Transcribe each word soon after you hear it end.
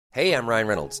Hey, I'm Ryan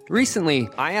Reynolds. Recently,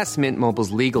 I asked Mint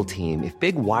Mobile's legal team if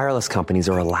big wireless companies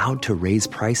are allowed to raise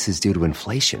prices due to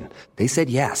inflation. They said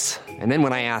yes. And then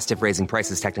when I asked if raising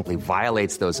prices technically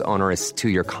violates those onerous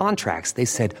two-year contracts, they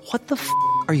said, "What the f***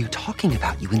 are you talking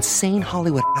about, you insane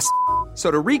Hollywood ass?" So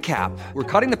to recap, we're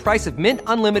cutting the price of Mint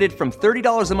Unlimited from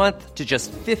 $30 a month to just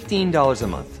 $15 a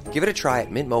month. Give it a try at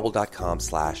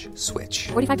mintmobile.com/switch.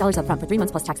 $45 up front for 3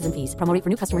 months plus taxes and fees. Promo rate for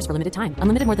new customers for limited time.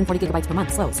 Unlimited more than 40 gigabytes per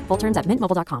month. Slows full terms at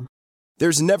mintmobile.com.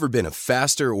 There's never been a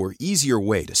faster or easier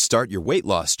way to start your weight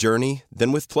loss journey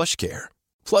than with PlushCare.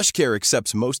 PlushCare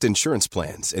accepts most insurance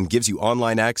plans and gives you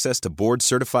online access to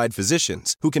board-certified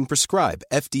physicians who can prescribe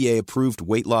FDA-approved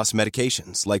weight loss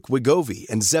medications like Wegovy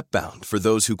and Zepbound for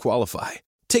those who qualify.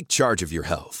 Take charge of your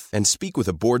health and speak with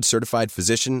a board-certified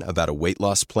physician about a weight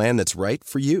loss plan that's right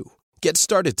for you. Get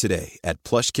started today at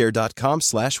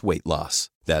plushcare.com/weight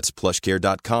loss. That's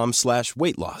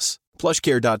plushcare.com/weight loss.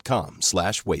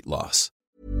 plushcare.com/weight loss.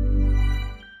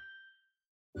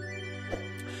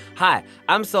 Hi,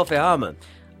 I'm Sophie Harmon.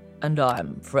 And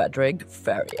I'm Frederick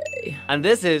Ferrier. And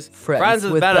this is Friends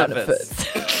with Benefits.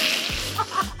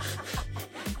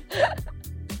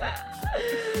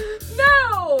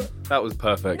 No! That was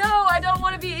perfect. No, I don't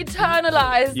want to be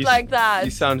eternalized like that.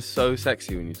 You sound so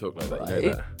sexy when you talk like that. Right.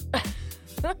 You know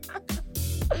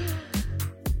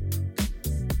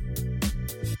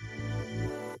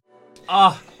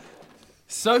that.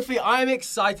 Sophie, I'm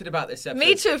excited about this episode.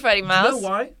 Me too, Freddie Mouse. Do you know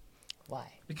why?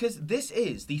 Why? Because this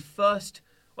is the first,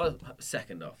 well,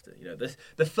 second after,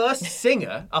 the first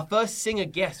singer, our first singer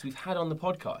guest we've had on the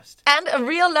podcast. And a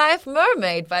real-life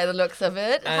mermaid, by the looks of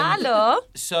it. Hello.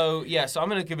 So I'm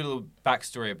going to give a little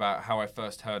backstory about how I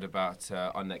first heard about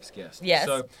our next guest. Yes.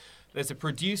 So there's a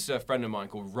producer friend of mine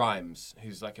called Rhymes,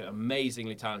 who's like an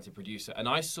amazingly talented producer. And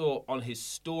I saw on his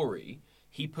story,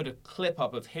 he put a clip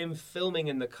up of him filming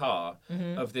in the car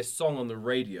of this song on the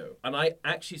radio. And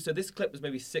so this clip was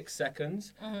maybe 6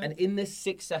 seconds. And in this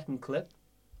 6-second clip,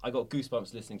 I got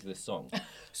goosebumps listening to this song.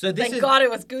 So this Thank God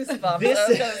it was Goosebumps. I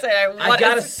was going to say, I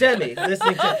got a semi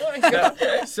listening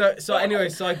to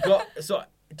So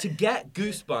to get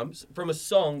goosebumps from a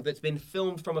song that's been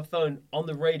filmed from a phone on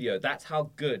the radio, that's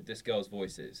how good this girl's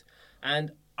voice is.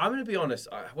 And I'm going to be honest,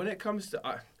 when it comes to...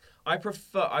 I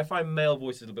find male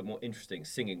voices a little bit more interesting,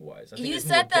 singing-wise. You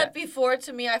said that before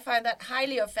to me. I find that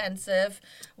highly offensive.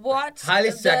 What highly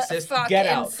sexist. Get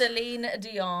out. Celine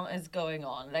Dion is going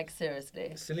on? Like,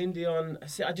 seriously. Celine Dion,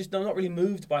 I'm not really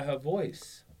moved by her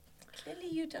voice. Clearly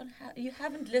you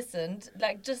haven't listened.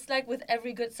 Like, just like with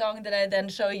every good song that I then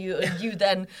show you, you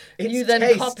then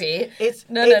copy.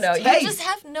 No. Taste. You just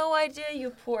have no idea, you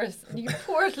poor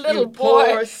little boy.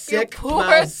 Poor sick you poor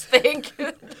mouse. thing.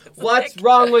 What's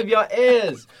wrong with your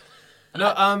ears?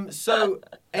 No, so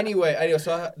anyway,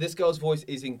 so this girl's voice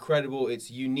is incredible.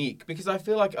 It's unique because I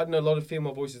feel like, I don't know, a lot of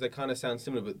female voices, they kind of sound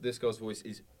similar, but this girl's voice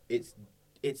it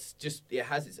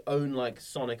has its own like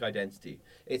sonic identity.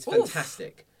 It's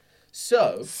fantastic.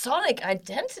 So Sonic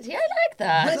Identity, I like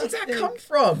that. Where did that come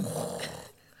from?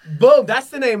 Boom, that's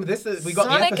the name of this. We got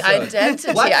Sonic the episode.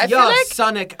 Identity. What's I your feel like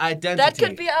Sonic Identity? that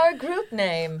could be our group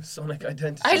name. Sonic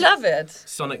Identity. I love it.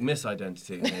 Sonic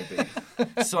Misidentity, maybe.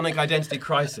 Sonic Identity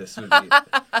Crisis would be.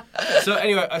 So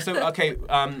anyway,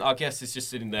 our guest is just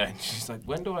sitting there and she's like,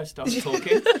 when do I start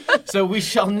talking? So we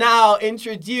shall now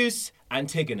introduce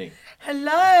Antigoni.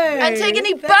 Hello.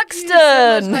 Antigoni Thank Buxton.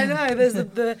 You so much. I know, there's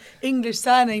the English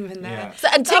surname in there. Yeah. So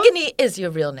Antigoni is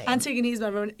your real name. Antigoni is my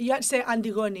real name. You have to say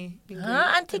Antigoni.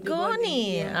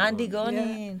 Antigoni. Yeah.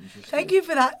 Antigoni. Yeah. Thank you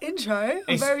for that intro.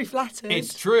 I'm very flattered.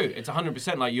 It's true. It's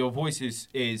 100%. Like, your voice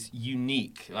is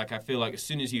unique. Like, I feel like as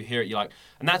soon as you hear it, you're like...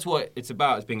 And that's what it's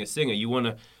about as being a singer. You want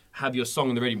to have your song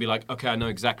on the radio and be like, okay, I know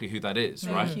exactly who that is,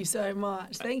 right? Thank you so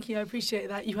much. Thank you. I appreciate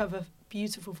that. You have a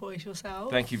beautiful voice yourself.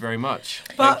 Thank you very much.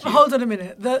 But hold on a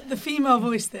minute. The female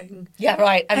voice thing. Yeah,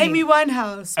 right. Amy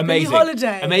Winehouse. Amazing. Billie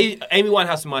Holiday. Amy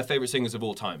Winehouse is my favourite singers of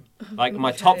all time. Like,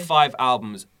 my top 5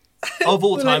 albums of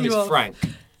all time is Frank.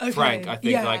 Okay. Frank, I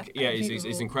think,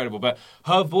 he's incredible. But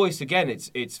her voice, again,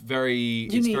 it's very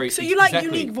unique. It's very, so you like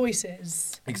unique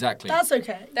voices. Exactly. That's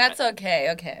okay. That's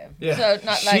okay. Yeah. So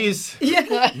not like She's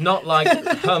not like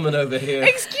Herman over here.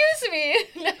 Excuse me.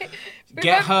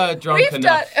 Get her drunk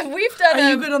enough. We've done.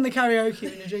 Are you good on the karaoke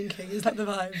when you're drinking? Is that the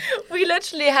vibe? We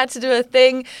literally had to do a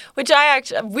thing which I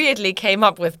actually weirdly came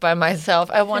up with by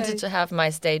myself. I wanted to have my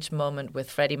stage moment with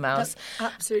Freddie Mouse.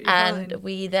 That's absolutely and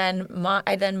fine.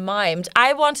 I then mimed.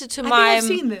 I wanted to mime. I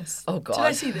think I've seen this. Oh God. Did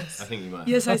I see this? I think you might.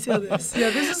 Yes, I saw this. Yeah,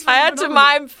 this is. I had to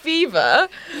mime Fever.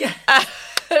 Yeah.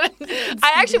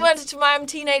 I actually wanted to mime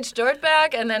Teenage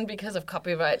Dirtbag, and then because of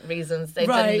copyright reasons, they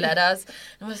didn't let us.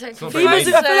 And I was like, I feel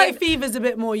like Fever's a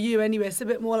bit more you anyway. It's a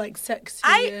bit more like sexy.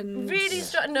 No.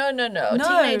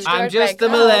 Teenage Dirtbag. I'm just a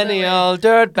millennial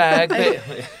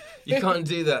dirtbag. You can't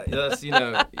do that. That's,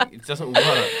 it doesn't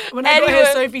work. When I got here,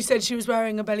 Sophie said she was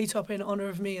wearing a belly top in honour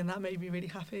of me, and that made me really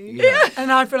happy. Yeah. And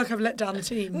now I feel like I've let down the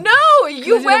team. No,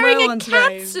 you're wearing a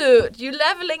catsuit. You're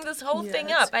leveling this whole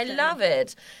thing up. I love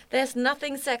it. There's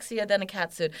nothing sexier than a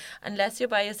catsuit, unless you're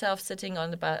by yourself sitting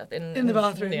on the in the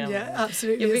bathroom. Yeah,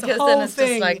 absolutely. Yeah, because then it's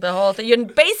just like the whole thing. You're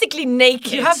basically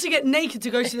naked. You have to get naked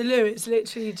to go to the loo. It's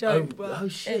literally a joke. Oh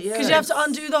shit! Yeah. Because you have to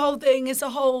undo the whole thing. It's a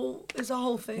whole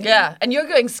thing. Yeah, and you're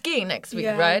going skiing next week,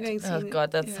 right? Oh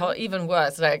god, that's even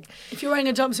worse. Like if you're wearing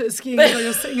a jumpsuit skiing,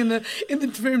 you're sitting in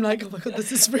the room like, oh my god,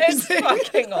 this is freezing. It's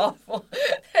fucking awful.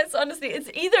 It's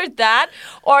either that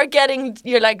or getting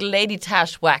your like Lady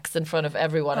Tash wax in front of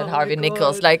everyone at Harvey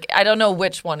Nichols. Like I don't know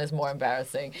which one is more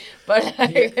embarrassing, but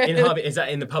in Harvey, is that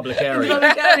in the public area?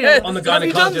 On the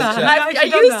gynecologist chair. I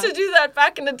used to do that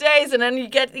back in the days, and then you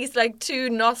get these like 2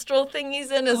 nostril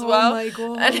thingies in as well. Oh my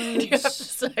god! And then you have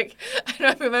just like I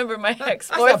don't remember my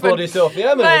ex-boyfriend. Body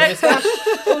Sophia, who's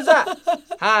that?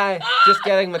 Hi, just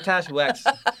getting my tash waxed.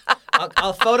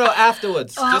 I'll photo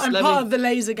afterwards. I'm part of the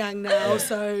laser gang now,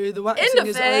 so the waxing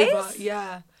is over.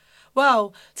 Yeah.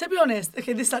 Well, to be honest,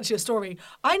 okay, this is actually a story.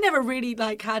 I never really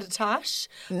had a tash.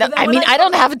 No, I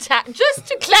don't have a tash. Just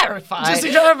to clarify. I do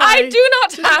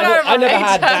not have. I never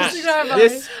had that.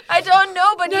 I don't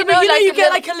know, but you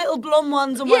get like a little blonde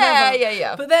ones and whatever.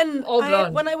 Yeah. But then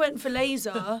when I went for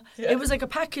laser, it was like a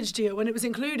package deal when it was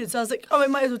included. So I was like, oh, I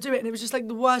might as well do it. And it was just like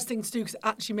the worst thing to do because it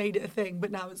actually made it a thing.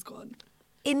 But now it's gone.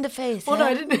 In the face. Well, no,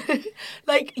 I didn't.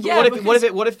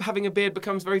 What if having a beard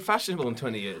becomes very fashionable in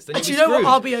 20 years? Then you know what?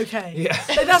 I'll be okay. Yeah.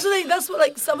 That's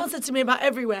what someone said to me about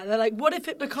everywhere. They're like, what if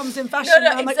it becomes in fashion? No,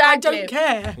 I'm exactly. like, I don't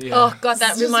care. Yeah. Oh God,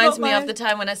 that reminds me of the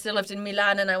time when I still lived in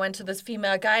Milan and I went to this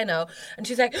female gyno and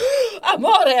she's like,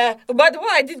 Amore, but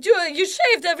why did you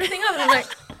shaved everything up? And I'm like,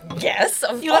 yes,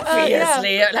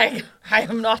 obviously. Like, I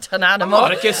am not an animal.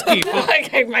 Amore, che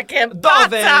schifo. Ma che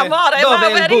pazza, amore,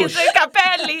 ma per i suoi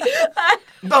capelli.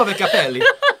 Dove capelli?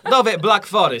 Dove Black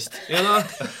Forest?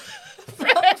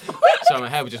 Sorry, my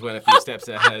hair just went a few steps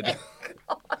ahead.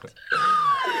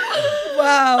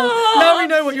 Wow. Now we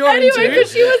know what you're into. Anyway,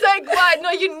 because she was like, "What?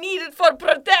 No, you need it for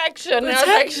protection." And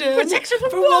I was like, protection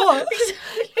from what?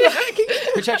 Exactly.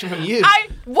 Protection from you. I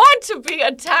want to be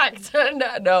attacked.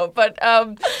 No, but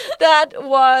that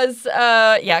was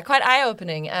quite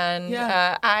eye-opening, and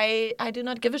I do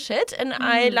not give a shit, and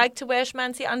I like to wear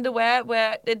schmancy underwear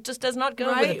where it just does not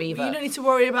go with a beaver. You don't need to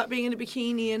worry about being in a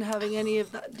bikini and having any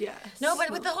of that. Yes. No,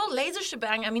 but with the whole laser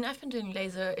shebang, I mean, I've been doing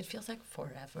laser. It feels like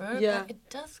forever. Yeah. But it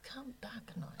does come back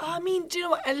annoying. I mean, do you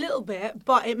know what? A little bit,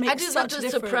 but it makes such a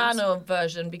difference. I do the soprano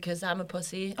version because I'm a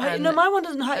pussy. No, my one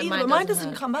doesn't hurt either, but mine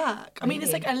doesn't come back. I mean,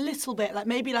 it's like a little bit, like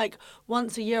maybe like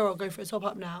once a year I'll go for a top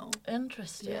up now.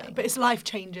 Interesting. Yeah, but it's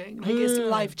life-changing. Like, it's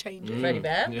life-changing. Ready,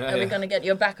 Bear? Are we going to get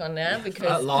your back on there?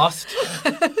 Because At last.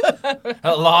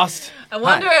 At last. I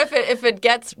wonder if it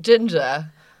gets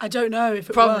ginger. I don't know if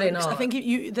it Probably works. not. I think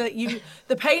the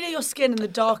paler your skin and the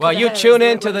darker. Well, the you hair tune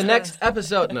is in to the next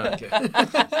episode. No. Okay.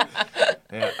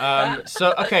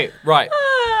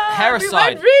 Hair We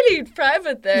aside. went really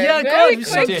private there. Yeah, very God,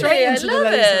 quickly. straight I into the love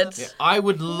laser. it. Yeah, I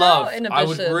would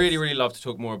inhibitions. really, really love to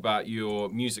talk more about your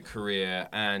music career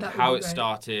and That would how be it great.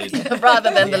 started.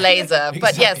 Rather than the laser.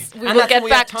 But yes, we And will that's get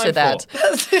what we have back time to that.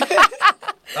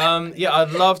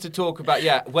 I'd love to talk about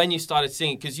when you started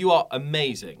singing because you are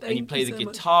amazing and you Thank play you the so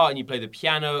much. guitar and you play the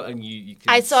piano and you can,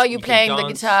 I saw you can playing the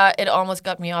dance. guitar. It almost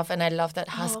got me off, and I love that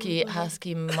husky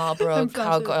Marlboro I'm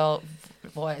flattered. cowgirl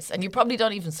voice. And you probably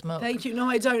don't even smoke. Thank you. No,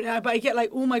 I don't. But I get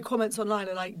like all my comments online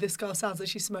are like, "This girl sounds like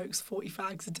she smokes 40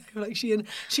 fags a day." Like she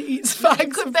eats fags. I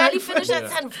could barely finish that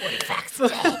 10-40 facts a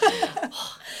day.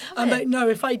 I'm like, no,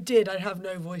 if I did, I'd have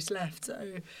no voice left. So,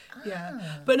 yeah.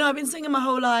 But no, I've been singing my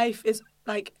whole life. It's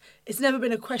like, it's never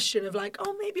been a question of like,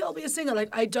 oh, maybe I'll be a singer. Like,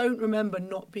 I don't remember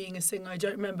not being a singer. I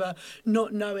don't remember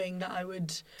not knowing that I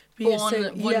would be a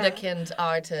singer. Wunderkind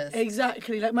artist.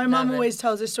 Exactly. Like, my mum always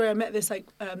tells this story. I met this, like,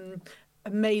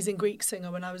 amazing Greek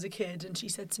singer when I was a kid, and she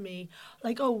said to me,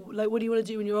 like, oh, like, what do you want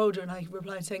to do when you're older? And I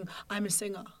replied saying, I'm a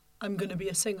singer. I'm going to be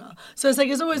a singer. So it's like,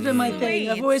 it's always been my thing.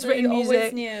 I've always written music.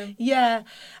 Always knew. Yeah.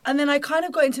 And then I kind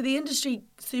of got into the industry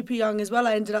super young as well.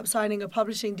 I ended up signing a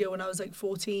publishing deal when I was like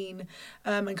 14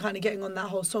 and kind of getting on that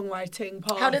whole songwriting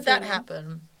path. How did that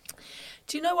happen?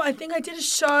 Do you know what? I think I did a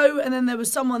show, and then there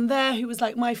was someone there who was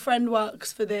like, my friend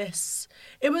works for this.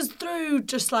 It was through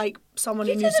just like someone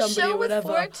who knew somebody or whatever.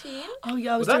 You did a show with 14? Oh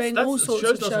yeah, I was doing all sorts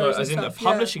of shows. As in and a stuff,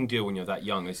 publishing deal when you're that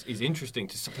young is interesting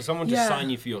for someone to sign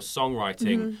you for your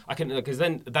songwriting. I can because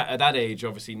then at that age,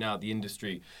 obviously now the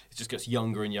industry it just gets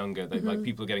younger and younger. Like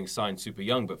people are getting signed super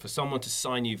young, but for someone to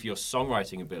sign you for your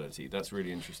songwriting ability, that's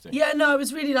really interesting. Yeah, no, I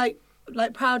was really like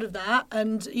proud of that,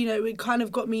 and you know it kind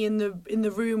of got me in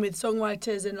the room with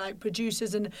songwriters and like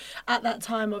producers, and at that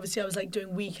time obviously I was like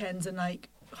doing weekends and like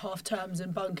half terms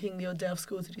and bunking the odd day off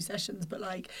school to do sessions, but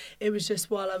like it was just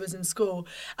while I was in school.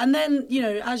 And then, you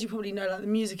know, as you probably know, like the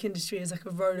music industry is like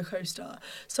a roller coaster,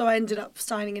 so I ended up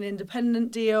signing an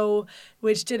independent deal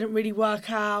which didn't really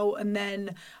work out, and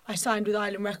then I signed with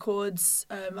Island Records.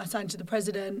 I signed to the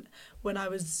President when I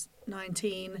was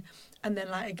 19, and then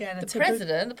like again the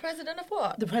president of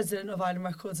what? The President of Island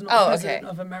Records, not the President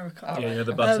of America. Yeah,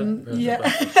 the butter. Yeah.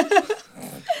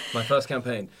 My first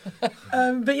campaign.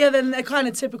 But yeah, then a kind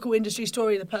of typical industry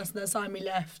story, the person that signed me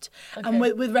left. Okay. And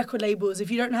with record labels,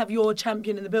 if you don't have your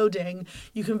champion in the building,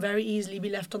 you can very easily be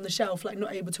left on the shelf, like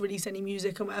not able to release any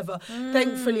music and whatever.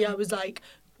 Thankfully, I was like,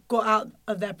 got out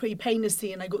of there pretty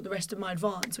painlessly, and I got the rest of my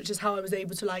advance, which is how I was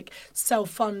able to like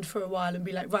self-fund for a while and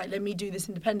be like, right, let me do this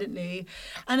independently.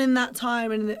 And in that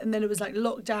time, and then it was like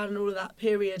lockdown and all of that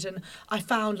period, and I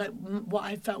found like what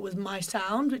I felt was my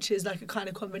sound, which is like a kind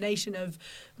of combination of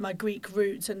my Greek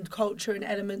roots and culture and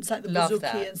elements like the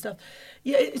bouzouki and stuff.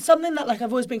 Yeah, it's something that like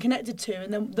I've always been connected to,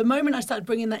 and then the moment I started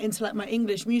bringing that into like my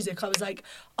English music, I was like,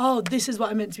 oh, this is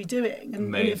what I'm meant to be doing,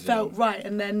 and it felt right.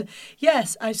 And then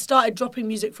yes, I started dropping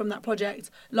music from that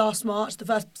project last March, the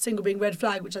first single being Red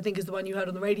Flag, which I think is the one you heard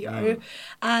on the radio.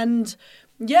 And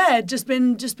yeah, just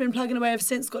been plugging away ever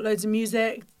since, got loads of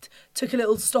music, took a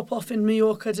little stop off in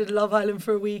Mallorca, did Love Island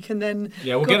for a week, and then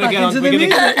we're gonna get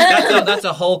on that's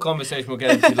a whole conversation we'll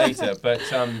get into later, but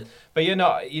you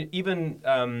know,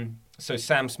 even so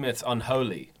Sam Smith's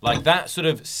Unholy, like that sort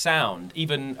of sound,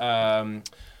 even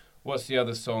what's the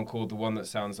other song called? The one that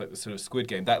sounds like the sort of Squid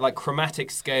Game. That like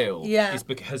chromatic scale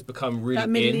has become really that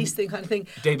Middle Eastern kind of thing.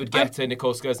 David Guetta,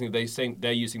 Nicole Scherzinger,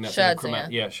 they're using that sort of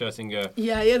chromatic. Yeah, Scherzinger.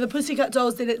 Yeah. The Pussycat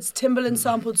Dolls did it. Timbaland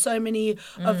sampled so many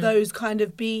of those kind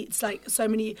of beats, like so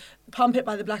many. Pump It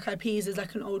by the Black Eyed Peas is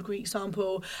like an old Greek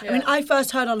sample. Yeah. I mean, I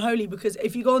first heard Unholy because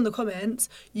if you go on the comments,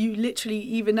 you literally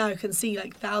even now can see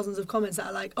like thousands of comments that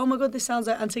are like, oh my God, this sounds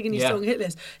like Antigoni's song hit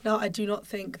list. Now, I do not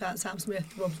think that Sam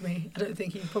Smith robbed me. I don't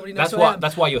think he probably knows who I am.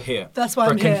 That's why you're here. That's why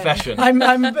for I'm a here. Confession.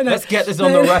 Let's get this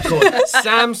on the record.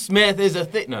 Sam Smith is a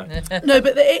thing. No,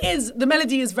 but the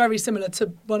melody is very similar to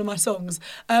one of my songs.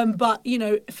 But, you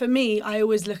know, for me, I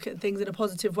always look at things in a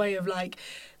positive way of like,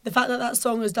 the fact that that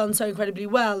song has done so incredibly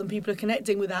well and people are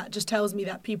connecting with that just tells me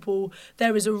that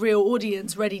there is a real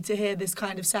audience ready to hear this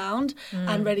kind of sound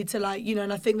and ready to like, you know,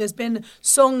 and I think there's been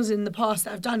songs in the past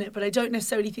that have done it, but I don't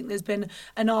necessarily think there's been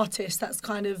an artist that's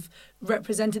kind of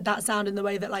represented that sound in the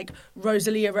way that like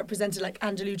Rosalia represented like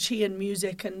Andalusian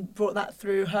music and brought that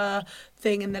through her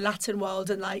thing in the Latin world.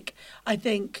 And like, I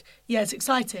think, yeah, it's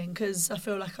exciting because I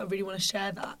feel like I really want to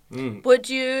share that.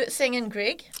 Would you sing in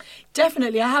Greek?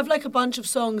 Definitely. I have like a bunch of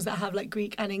songs that have like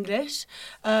Greek and English.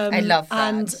 I love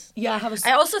that. And yeah,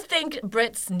 I also think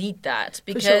Brits need that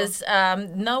because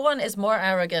no one is more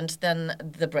arrogant than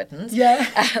the Britons. Yeah.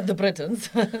 The Britons.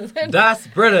 That's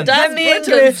Britain. That's the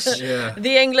English.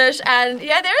 The English. And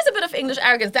yeah, there is a bit of English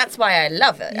arrogance. That's why I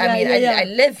love it. I mean, I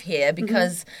live here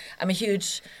because I'm a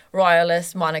huge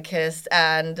royalist, monarchist,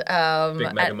 and big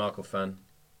Meghan Markle fan.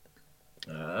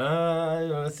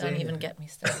 Don't even get me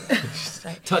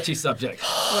started. Touchy subject.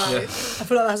 Right. I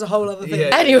feel like that's a whole other thing. Yeah.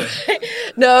 Anyway,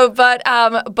 no, but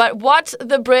what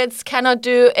the Brits cannot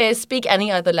do is speak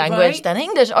any other language than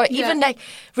English, or even like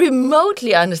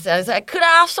remotely understand. It's like, could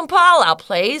I have some pala,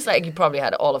 please? Like you probably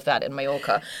had all of that in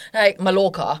Mallorca, like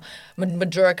Majorca.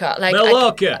 Like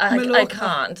I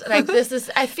can't. Like this is.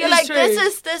 I feel like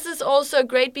this is also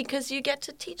great because you get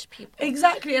to teach people.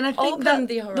 Exactly, and I think that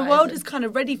the world is kind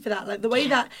of ready for that. Like the way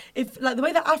that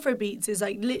Afrobeats is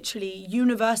like literally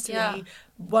universally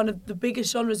one of the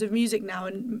biggest genres of music now,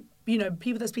 and you know,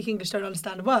 people that speak English don't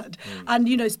understand a word. And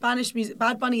you know, Spanish music,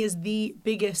 Bad Bunny is the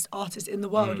biggest artist in the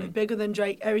world, like bigger than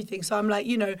Drake, everything. So I'm like,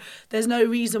 you know, there's no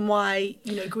reason why,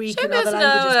 you know, Greek and other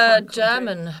languages can't come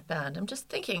German through. band. I'm just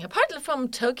thinking, apart from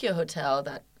Tokyo Hotel,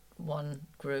 that one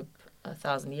group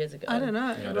 1,000 years ago. I don't know.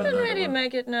 I didn't really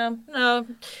make it. No.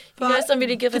 But you guys don't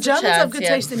really give the us Germans a chance. have good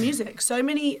taste in music. So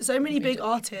many big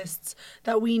artists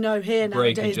that we know here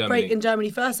nowadays break in Germany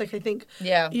first. Like I think,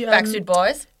 Backstreet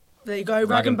Boys. There you go,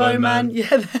 Rag and Bone Man. Yeah,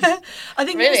 I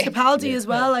think really? Mr. Capaldi as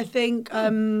well. I think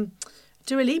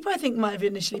Dua Lipa, I think, might have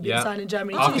initially been signed in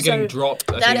Germany too. After getting dropped.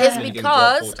 That is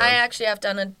because I actually have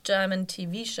done a German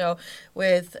TV show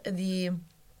with the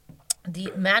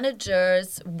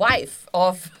manager's wife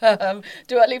of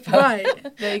Dua Lipa.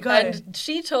 Right, there you go. And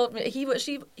she told me he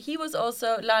was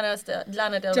also Lana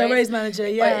Del Rey's manager,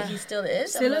 yeah. He still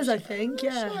is. Still is, I think,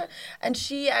 yeah. Sure. And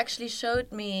she actually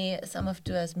showed me some of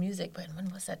Dua's music. When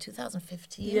was that?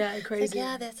 2015. Yeah, crazy. Like,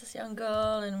 yeah, there's this young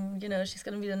girl, and she's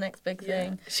gonna be the next big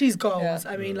thing. She's goals.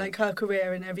 Yeah. I mean, like her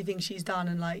career and everything she's done,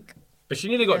 and like. But she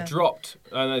nearly got dropped,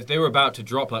 and they were about to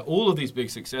drop like all of these big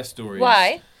success stories.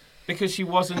 Why? Because she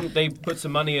wasn't. They put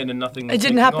some money in and nothing. It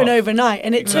didn't happen overnight,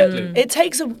 and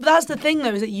That's the thing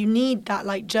though, is that you need that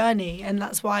like journey, and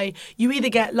that's why you either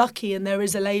get lucky and there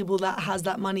is a label that has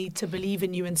that money to believe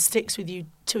in you and sticks with you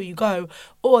till you go,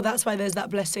 or that's why there's that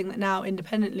blessing that now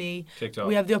independently TikTok.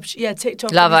 we have the option. Yeah,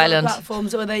 TikTok, Love and these other Island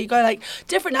platforms where there you go, like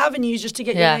different avenues just to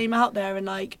get your name out there, and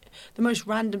like the most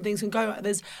random things can go.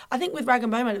 I think with Rag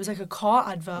and Bone Man, it was like a car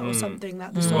advert or something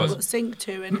that the song got synced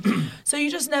to, and so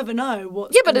you just never know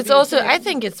what. Yeah, but it's also, I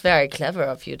think it's very clever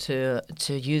of you to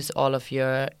use all of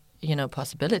your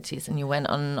possibilities, and you went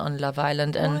on Love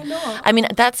Island, and why not? I mean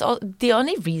that's all. The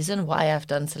only reason why I've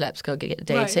done Celebs Go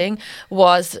Dating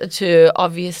was to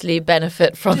obviously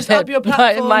benefit from Just it up your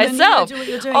platform myself. And, do what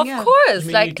you're doing, of course, I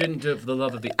mean, like you didn't do it for the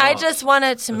love of the I art. just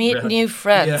wanted to meet new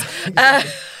friends.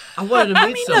 I wanted to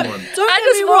meet someone.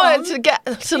 I just wanted to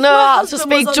get to know how to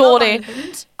speak Geordie.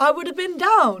 I would have been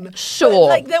down. Sure. But,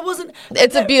 like there wasn't.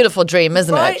 It's a beautiful dream,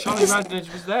 isn't Right? it? Charlie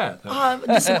Radnage was there.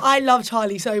 Listen, I love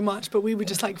Charlie so much, but we were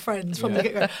just like friends from the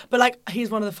get-go. But like, he's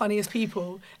one of the funniest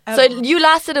people So ever. you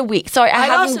lasted a week. Sorry, I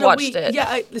haven't lasted a watched week. it.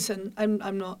 Yeah, listen,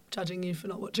 I'm not judging you for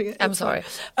not watching it. I'm It's sorry.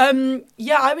 fine.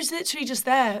 Yeah, I was literally just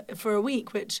there for a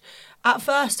week, which at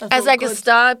first I thought, As like a God,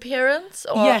 star appearance?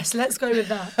 Or? yes, let's go with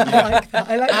that. I like that.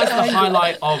 I like As that. the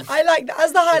highlight of. I like that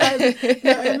as the highlight.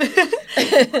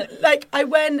 Like I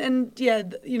went and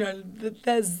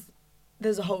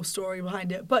there's a whole story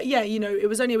behind it. But yeah, it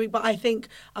was only a week. But I think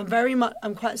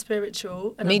I'm quite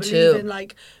spiritual, and Me I believe too. in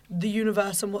like the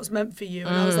universe and what's meant for you.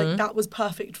 And I was like, that was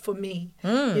perfect for me.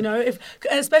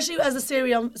 Especially as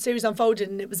the series unfolded,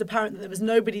 and it was apparent that there was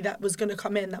nobody that was going to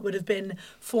come in that would have been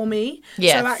for me.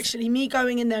 Yes. So actually, me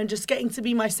going in there and just getting to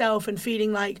be myself and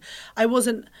feeling like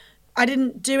I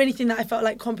didn't do anything that I felt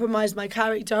like compromised my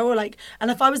character, or like, and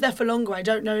if I was there for longer, I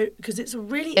don't know, because it's a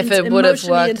really If it would have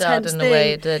emotionally worked out intense in thing. the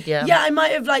way it did, yeah. Yeah, I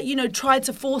might have tried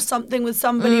to force something with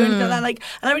somebody or anything like that, like,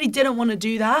 and I really didn't want to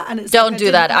do that. And it's Don't like,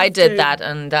 do that. I did did that,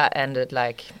 and that ended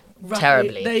like Right,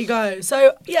 terribly. there you go.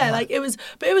 So yeah, like it was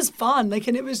fun. Like,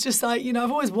 and it was just like,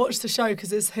 I've always watched the show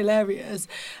because it's hilarious.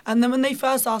 And then when they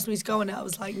first asked me to go on it, I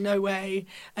was like, no way.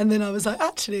 And then I was like,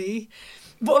 actually,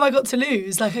 what have I got to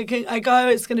lose? Like, I go,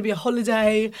 it's going to be a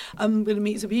holiday, I'm going to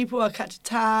meet some people, I'll catch a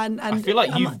tan. And I feel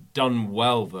like you've done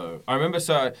well, though. I remember,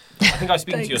 I think I was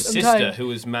speaking to your Thanks, I'm sister, tired. who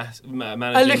was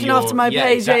managing looking after my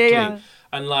page, exactly. yeah.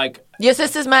 And like, Your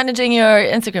sister's managing your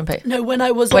Instagram page. no, when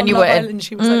I was When on you Love were in. Island,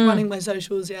 she was like running my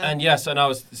socials, yeah. and yes, and I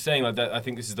was saying like that. I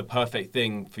think this is the perfect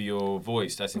thing for your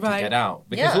voice, as in to Right. get out,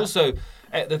 because Yeah. also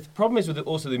the problem is with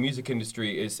also the music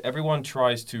industry is everyone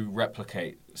tries to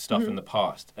replicate stuff in the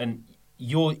past, and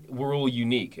we're all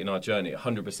unique in our journey,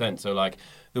 100%. So like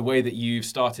the way that you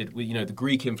started with, the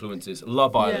Greek influences,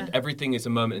 Love Island, Yeah. everything is a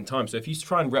moment in time. So if you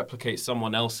try and replicate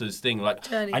someone else's thing, like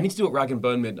Journey. I need to do it Rag and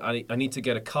Bone Man, I need to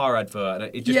get a car advert,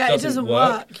 and it just Yeah, it doesn't doesn't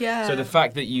work. work, yeah. So the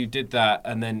fact that you did that,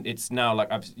 and then it's now like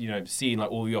I've seen like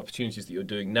all the opportunities that you're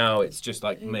doing now, it's just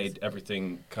like made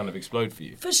everything kind of explode for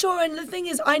you. For sure, and the thing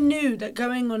is, I knew that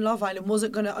going on Love Island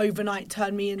wasn't going to overnight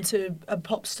turn me into a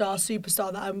pop star,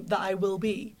 superstar that I will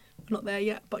be. I'm not there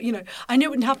yet, but I knew it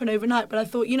wouldn't happen overnight. But I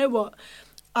thought, you know what,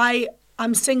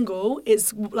 I'm single.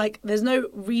 It's like there's no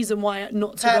reason why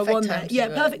not to Perfect go on time there. to Yeah,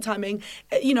 do it. perfect timing.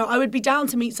 I would be down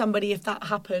to meet somebody if that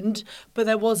happened, but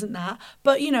there wasn't that.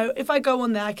 But if I go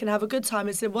on there, I can have a good time.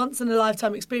 It's a once in a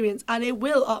lifetime experience, and it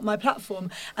will up my platform.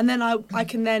 And then I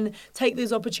can then take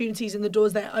those opportunities and the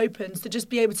doors that it opens to just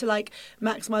be able to like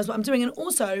maximize what I'm doing, and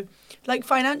also like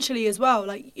financially as well.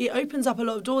 Like it opens up a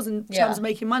lot of doors in terms of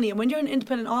making money. And when you're an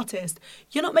independent artist,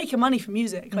 you're not making money from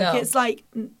music. Like No. it's like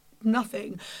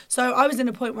nothing. So I was in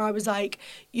a point where I was like,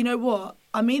 you know what?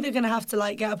 I'm either going to have to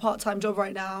like get a part-time job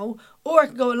right now, or I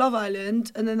can go on Love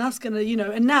Island, and then that's going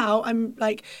to, and now I'm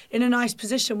like in a nice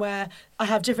position where I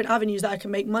have different avenues that I can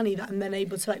make money that I'm then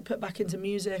able to like put back into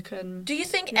music. And Do you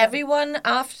think everyone,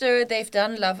 after they've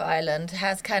done Love Island,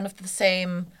 has kind of the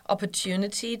same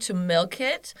opportunity to milk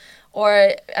it?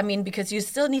 Or, I mean, because you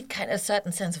still need kind of a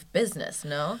certain sense of business,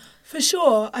 no? For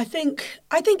sure. I think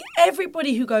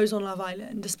everybody who goes on Love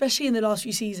Island, especially in the last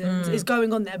few seasons, is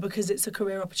going on there because it's a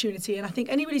career opportunity. And I think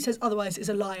anybody who says otherwise is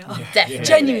a liar. Yeah. Definitely.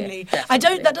 Genuinely.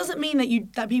 Definitely. That doesn't mean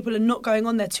that people are not going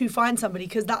on there to find somebody,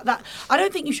 because that I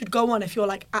don't think you should go on if you're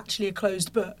like actually a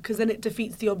closed book, because then it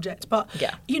defeats the object. But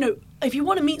you know, if you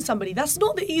want to meet somebody, that's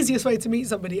not the easiest way to meet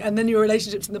somebody, and then your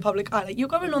relationships in the public eye. Like, you're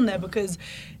going on there because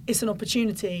it's an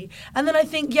opportunity. And then I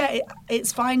think,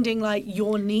 it's finding like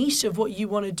your niche of what you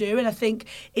want to do. And I think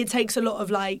it takes a lot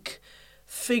of like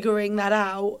figuring that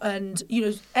out. And, you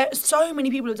know, so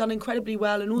many people have done incredibly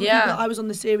well. And all the people that I was on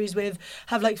the series with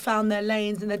have like found their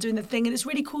lanes and they're doing the thing. And it's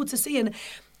really cool to see. And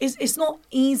it's not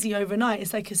easy overnight.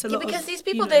 It's like it's a lot because of, these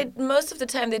people, you know, they most of the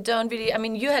time they don't really. I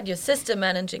mean, you had your sister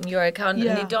managing your account,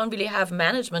 and they don't really have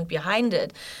management behind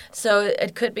it, so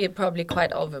it could be probably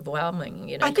quite overwhelming.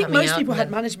 You know, I think most people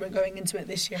had management going into it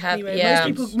this year. Anyway,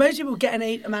 most people get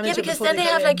a manager. Yeah, because then they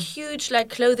have like huge like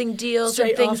clothing deals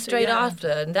and things straight after,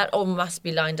 and that all must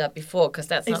be lined up before, because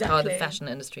that's not how the fashion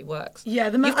industry works. Yeah,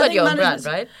 you've got your own brand,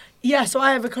 right? Yeah, so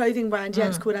I have a clothing brand,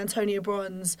 it's called Antonio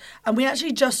Bronze. And we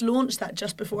actually just launched that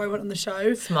just before I went on the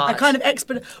show. Smart. I kind of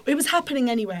it was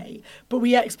happening anyway, but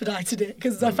we expedited it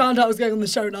because I found out I was going on the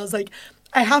show and I was like,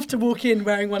 I have to walk in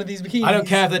wearing one of these bikinis. I don't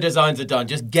care if the designs are done.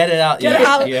 Just get it out. Get it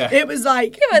out. Yeah. It was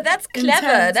like... Yeah, but that's clever.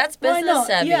 Intense. That's business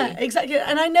savvy. Yeah, exactly.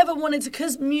 And I never wanted to...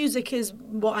 Because music is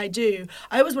what I do.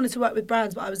 I always wanted to work with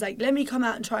brands, but I was like, let me come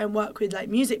out and try and work with like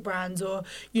music brands, or,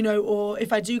 you know, or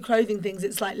if I do clothing things,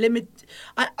 it's like limit...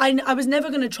 I was never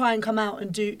going to try and come out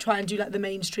and do like the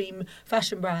mainstream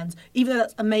fashion brands, even though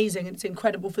that's amazing and it's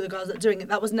incredible for the girls that are doing it.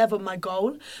 That was never my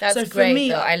goal. That's so great, for me,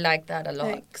 though. I like that a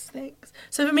lot. Thanks.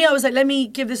 So for me, I was like, let me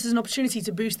give this as an opportunity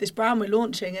to boost this brand we're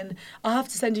launching, and I'll have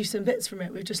to send you some bits from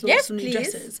it. We've just launched some new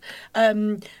dresses.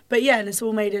 But yeah, and it's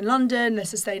all made in London. They're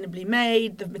sustainably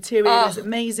made. The material is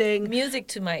amazing. Music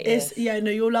to my ears.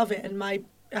 You'll love it. And I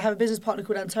have a business partner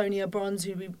called Antonia Bronze,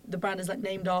 who the brand is like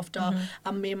named after,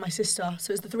 and me and my sister.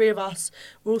 So it's the three of us.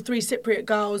 We're all three Cypriot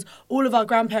girls. All of our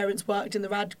grandparents worked in the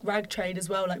rag trade as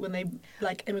well, like when they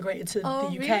like immigrated to the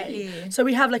UK. Really? So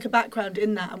we have like a background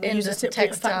in that, and we use a Cypriot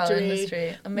textile factory.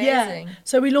 Industry. Amazing. Yeah.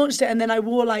 So we launched it, and then I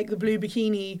wore like the blue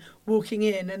bikini walking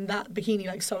in, and that bikini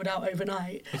like sold out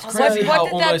overnight. It's crazy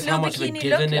What did that how blue much of a bikini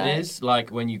given look it like? is.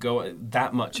 Like when you go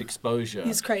that much exposure.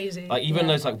 It's crazy. Like even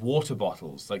those like water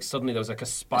bottles. Like suddenly there was like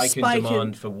a spike in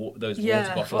demand for those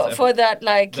water bottles. For that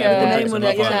like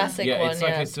classic yeah, one.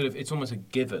 It's like it's almost a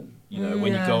given. You know,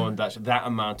 when you go on that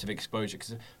amount of exposure,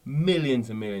 because millions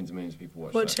and millions and millions of people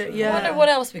watch that. Yeah. I wonder what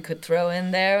else we could throw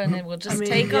in there, and it will just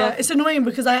take off. It's annoying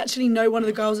because I actually know one of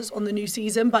the girls that's on the new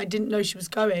season, but I didn't know she was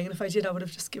going. And if I did, I would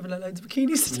have just given her loads of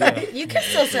bikinis today. You can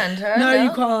still send her. No,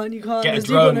 you can't. You can't. Get a There's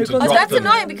drone no to contact. drop That's them.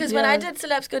 annoying, because when I did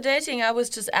Celebs Go Dating, I was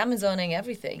just Amazoning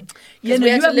everything. Yeah, no,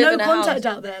 we had you to have live no in a contact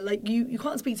house. out there. Like you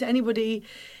can't speak to anybody.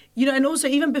 You know, and also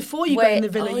even before you go in the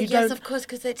villa, you don't. Yes, of course,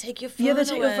 because they take your phone. Yeah, they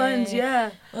take your phones.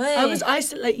 Yeah, I was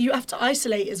isolate. You have to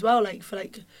isolate as well, like for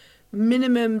like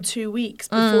minimum 2 weeks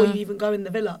before you even go in the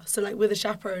villa. So like with a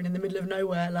chaperone in the middle of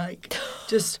nowhere, like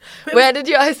just. Where did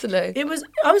you isolate?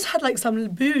 I had like some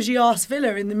bougie ass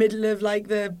villa in the middle of like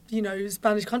the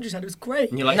Spanish countryside. It was great.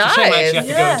 And you're like, it's a shame I actually have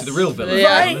to go into the real villa.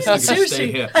 Right, Stay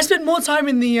seriously. here. I spent more time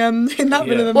in the in that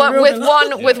villa than the real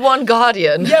villa. With one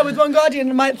guardian. Yeah, with one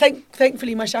guardian. And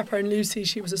thankfully, my chaperone Lucy,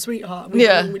 she was a sweetheart. And we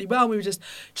were doing really well. We were just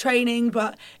training,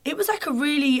 but it was like a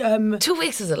really 2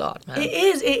 weeks is a lot, man. It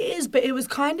is, but it was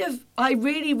kind of. I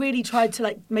really, really tried to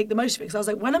like make the most of it, because I was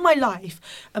like, when in my life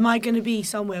am I going to be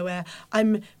somewhere where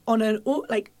I'm on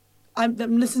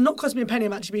this is not costing me a penny,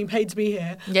 I'm actually being paid to be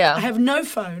here. Yeah. I have no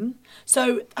phone,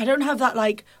 so I don't have that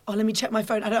like, let me check my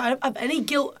phone. I don't have any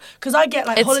guilt, because I get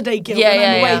like holiday guilt when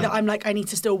I'm away that I'm like, I need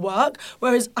to still work,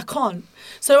 whereas I can't.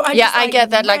 So I get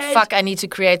that like, fuck, I need to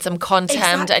create some content.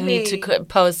 Exactly. I need to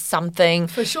post something.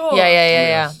 For sure.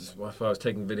 Yeah. That's why I was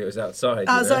taking videos outside.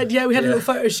 We had a little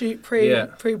photo shoot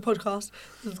pre-podcast.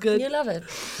 It was good. You love it.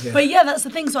 Yeah. But yeah, that's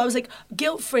the thing. So I was like,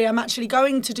 guilt-free. I'm actually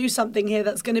going to do something here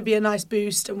that's going to be a nice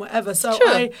boost and whatever. So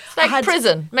it's like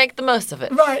prison. Make the most of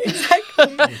it. Right,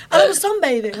 exactly. And I was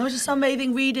sunbathing. I was just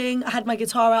sunbathing, reading. I had my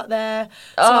guitar out there.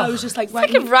 So I was just like it's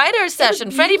like a writer's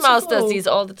session. Freddie Mouse does these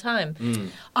all the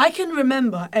time. I can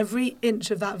remember every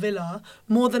inch of that villa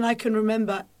more than I can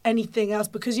remember anything else,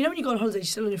 because you know when you go on holiday you're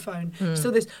still on your phone,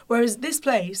 still this, whereas this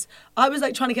place I was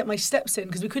like trying to get my steps in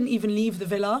because we couldn't even leave the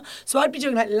villa, so I'd be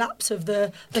doing like laps of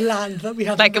the land that we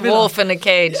had Like in a the villa. wolf in a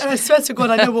cage. And I swear to God,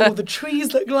 I know what all the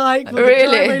trees look like, what Really?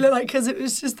 the driveway looked like, because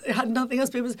it had nothing else.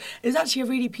 But it was actually a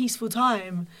really peaceful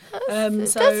time. So That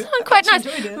sounds quite I nice.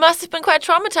 actually enjoyed it. Must have been quite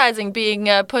traumatizing being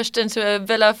pushed into a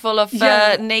villa full of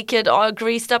naked or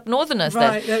greased up northerners.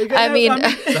 Right, there Then you go. I No,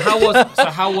 mean, So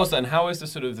how was that, and how is the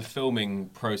sort of the filming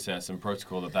process and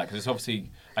protocol of that? Because it's obviously,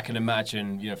 I can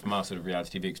imagine, from our sort of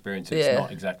reality TV experience, it's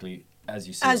not exactly as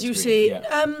you see. As on you screen. see.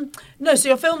 Yeah. No, so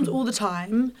you're filmed all the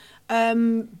time.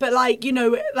 But like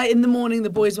in the morning the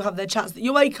boys will have their chats.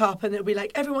 You wake up and it'll be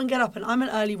like, everyone get up, and I'm an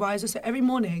early riser, so every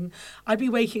morning I'd be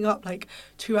waking up like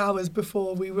 2 hours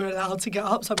before we were allowed to get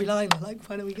up, so I'd be lying there like,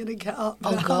 when are we gonna get up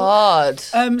oh now? God.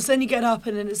 So then you get up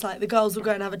and then it's like the girls will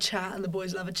go and have a chat and the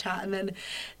boys will have a chat, and then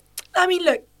I mean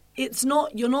look,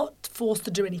 you're not forced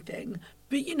to do anything.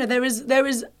 But there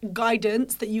is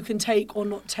guidance that you can take or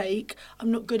not take.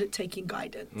 I'm not good at taking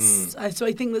guidance, so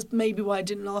I think that's maybe why I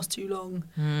didn't last too long,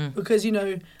 because I'm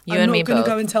and not me going to both.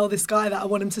 go and tell this guy that I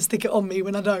want him to stick it on me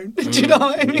when I don't. Do you know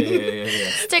what I mean? Yeah.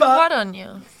 Stick But- what on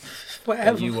you?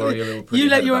 Whatever. You worry a little pretty You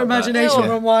let bit your about that. imagination Ew.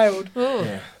 run wild. Ooh.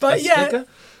 But A yeah. sticker?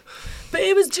 But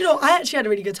it was, I actually had a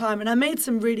really good time, and I made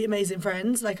some really amazing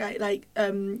friends.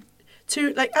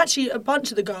 Actually a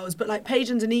bunch of the girls, but like Paige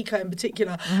and Danica in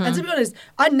particular. And to be honest,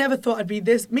 I never thought I'd be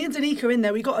this. Me and Danica in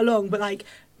there, we got along, but like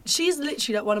she's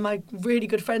literally like one of my really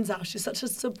good friends now. She's such a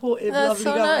supportive, That's lovely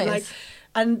so girl. nice. Like,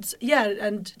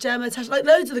 and Gemma, Tasha, like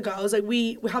loads of the girls. Like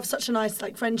we have such a nice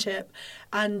like friendship,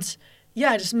 and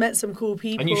I just met some cool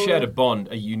people. And you shared a bond,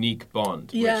 a unique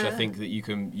bond, which I Yeah. think that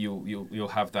you'll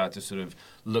have that to sort of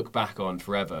look back on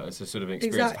forever as a sort of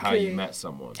experience of how you Exactly. met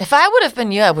someone. If I would have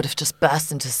been you, I would have just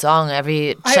burst into song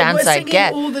every chance was I singing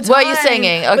get. all the time. Were you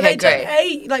singing? But Okay, they don't-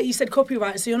 great. like you said,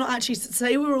 copyright. So you're not actually.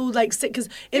 Say we were all like sick because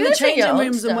in You the did sing your changing own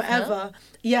rooms and stuff, no? whatever.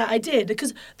 Yeah, I did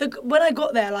because when I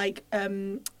got there, like.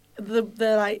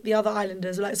 The other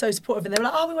islanders were like so supportive, and they were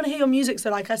like, "Oh, we want to hear your music."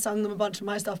 So like I sung them a bunch of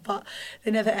my stuff, but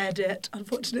they never aired it,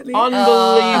 unfortunately.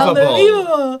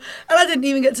 Unbelievable! And I didn't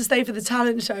even get to stay for the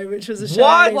talent show, which was a shame.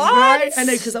 What? Right? I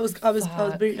know because I was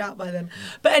booted out by then.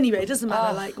 But anyway, it doesn't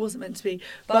matter. Like it wasn't meant to be.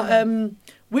 But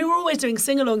we were always doing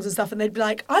sing-alongs and stuff, and they'd be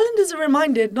like, "Islanders are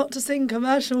reminded not to sing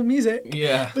commercial music,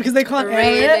 Yeah. because they can't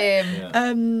air it."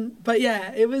 Really? But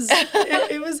yeah, it was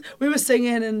it was we were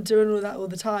singing and doing all that all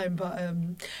the time, but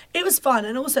it was fun.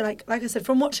 And also like I said,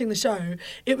 from watching the show,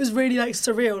 it was really like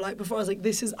surreal. Like before, I was like,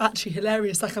 this is actually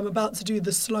hilarious. Like I'm about to do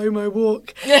the slow-mo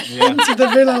walk into the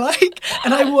villa, like,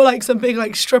 and I wore like some big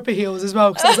like stripper heels as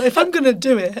well, because I was like, if I'm gonna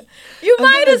do it, You I'm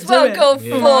might gonna as well do it. go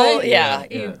Yeah. full, Right? yeah.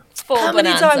 Yeah. Full how many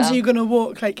bonanza. times are you gonna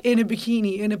walk like in a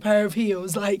bikini, in a pair of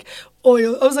heels, like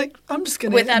oil? I was like, I'm just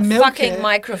gonna with that milk fucking it.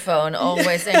 microphone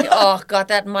always saying, oh God,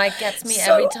 that mic gets me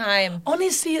So, every time.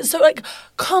 Honestly, it's so like,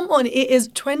 come on, it is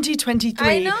 2023.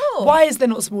 I know. Why is there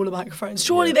not smaller microphones?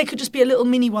 Surely they could just be a little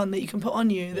mini one that you can put on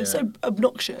you. They're so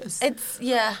obnoxious. It's,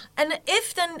 yeah. And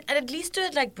if then, at least do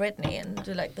it like Britney and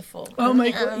do like the full. Oh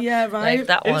my God, yeah, right. Like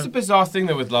that It was a one. bizarre thing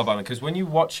though with Love Island, because when you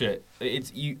watch it,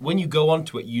 when you go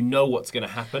onto it, you know what's going to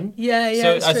happen. Yeah,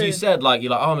 So it's as true. you said, like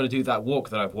you're like, oh, I'm going to do that walk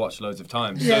that I've watched loads of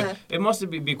times. Yeah. So it must have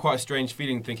be quite a strange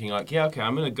feeling, thinking like, yeah, okay,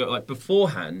 I'm going to go. Like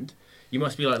beforehand, you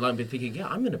must be like thinking, yeah,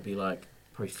 I'm going to be like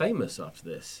pretty famous after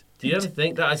this. Do you ever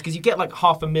think that? Because you get like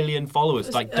 500,000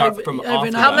 followers, like from after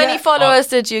overnight. How that. many followers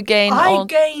did you gain? I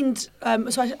gained,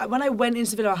 when I went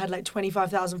into the villa, I had like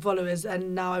 25,000 followers,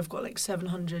 and now I've got like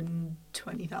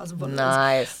 720,000 followers.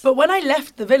 Nice. But when I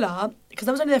left the villa, because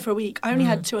I was only there for a week, I only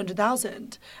had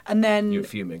 200,000. And then... You're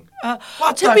fuming. To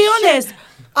be honest,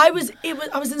 I was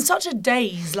in such a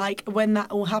daze like when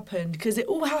that all happened, because it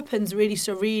all happens really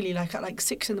surreally. Like at like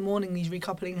 6 a.m, these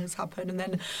recouplings happen, and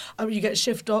then you get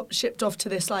shipped off to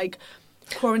this like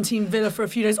quarantine villa for a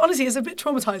few days. Honestly, it's a bit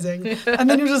traumatizing. And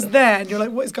then you're just there and you're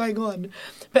like, what is going on?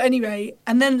 But anyway,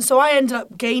 and then so I ended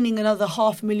up gaining another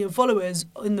 500,000 followers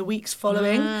in the weeks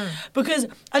following, because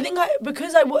I think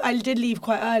I did leave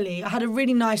quite early. I had a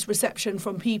really nice reception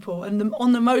from people, and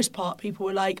on the most part, people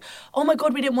were like, "Oh my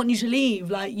God, we didn't want you to leave.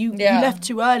 Like you left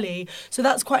too early." So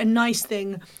that's quite a nice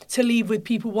thing to leave with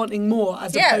people wanting more,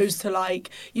 as opposed to like,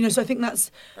 So I think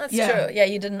that's That's true. Yeah,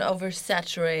 you didn't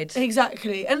oversaturate.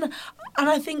 Exactly. And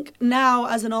I think now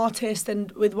as an artist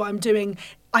and with what I'm doing,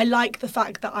 I like the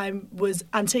fact that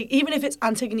even if it's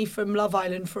Antigoni from Love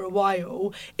Island for a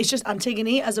while, it's just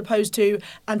Antigoni as opposed to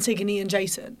Antigoni and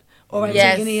Jason. or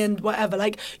Antigoni and whatever.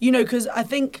 Like, you know, because I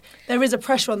think there is a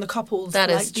pressure on the couples That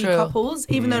to is like be true. couples,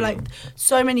 even though like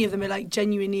so many of them are like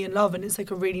genuinely in love and it's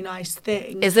like a really nice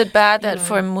thing. Is it bad that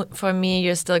for me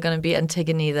you're still going to be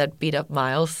Antigoni that beat up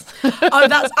Miles? Oh,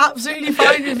 that's absolutely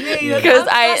fine with me. Because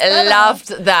I loved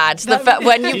that.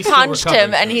 When you He's still punched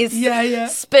him recovering and from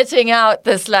he's spitting out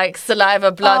this like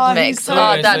saliva blood he's mix. so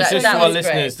Anyway, that so just for our was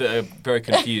listeners great. that are very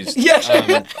confused.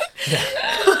 Yeah.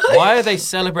 Why are they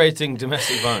celebrating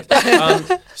domestic violence?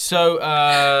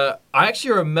 I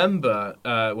actually remember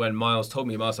when Miles told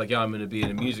me, Miles was like, yeah, I'm going to be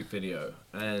in a music video.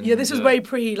 And, Yeah, this was way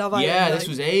pre-Love Island. Yeah, like. this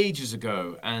was ages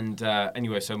ago. And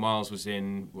anyway, so Miles was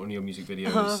in one of your music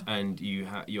videos, and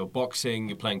you're boxing,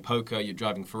 you're playing poker, you're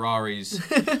driving Ferraris.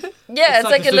 Yeah, it's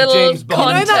like a sort of little James Bond. You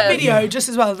know contest. that video, just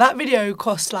as well, that video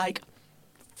cost like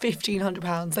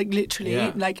 £1,500, like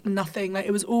literally, like nothing. Like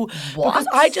it was all because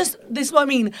this is what I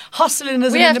mean, hustling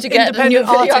as We an have to get a independent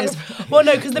new artist. videographer. Well,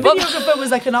 no, because the videographer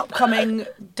was like an upcoming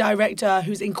director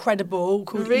who's incredible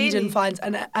called Really? Eden Fines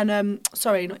and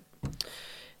sorry, not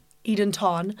Eden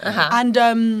Tarn Uh-huh.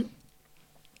 and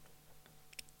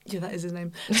yeah, that is his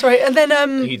name. Sorry, and then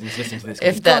Eden's listening to this.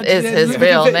 If that is his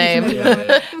real name.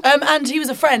 and he was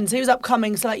a friend, so he was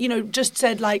upcoming. So like, you know, just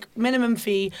said like minimum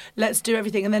fee, let's do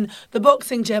everything. And then the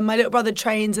boxing gym, my little brother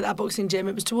trains at that boxing gym.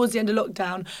 It was towards the end of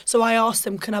lockdown, so I asked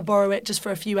them, can I borrow it just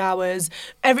for a few hours?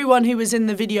 Everyone who was in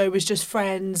the video was just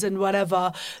friends and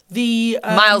whatever. The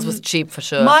Miles was cheap for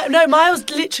sure. Miles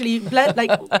literally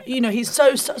like you know, he's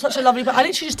such a lovely. But I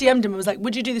literally just DM'd him and was like,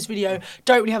 would you do this video?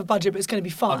 Don't really have a budget, but it's going to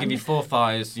be fun. I'll give you 4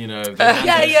 thighs, you know.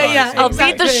 Yeah. I'll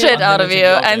beat the shit out of you,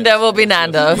 and there will be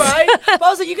Nando's. Right? But I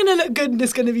was like, you're going to look good and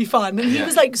it's going to be fun. And he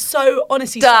was like so,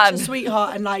 honestly, Done. such a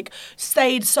sweetheart and like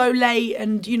stayed so late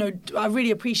and, you know, I really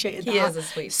appreciated that. He is a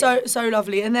sweetie. So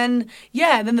lovely. And then,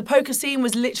 then the poker scene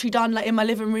was literally done like in my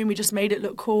living room. We just made it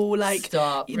look cool. Like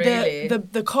Stop, really?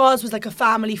 The cars was like a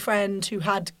family friend who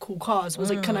had cool cars. Was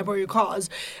like, can I borrow your cars?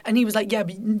 And he was like, yeah,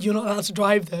 but you're not allowed to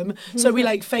drive them. So we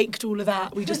like faked all of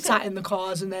that. We just sat in the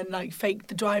cars and then like faked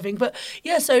the driving. But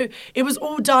yeah, so it was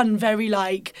all done very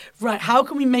like, right, how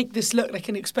can we make this look like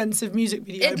an expensive music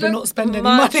video but not spend any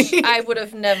money? I would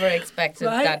have never expected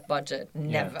Right? that budget.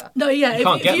 Never. No, yeah, You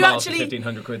can't if get you Miles for actually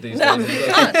 1,500 quid these No, days.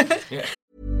 you can't.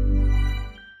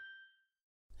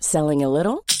 Selling a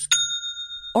little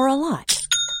or a lot?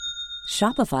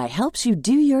 Shopify helps you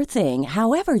do your thing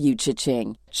however you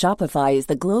cha-ching. Shopify is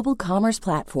the global commerce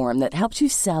platform that helps you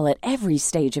sell at every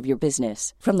stage of your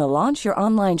business. From the launch your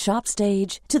online shop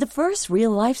stage to the first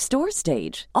real-life store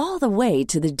stage, all the way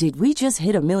to the did we just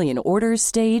hit a million orders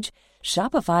stage.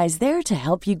 Shopify is there to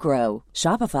help you grow.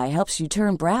 Shopify helps you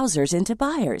turn browsers into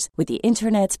buyers with the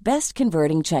internet's best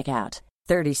converting checkout.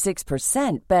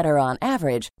 36% better on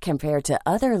average compared to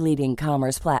other leading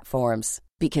commerce platforms.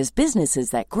 Because businesses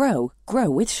that grow, grow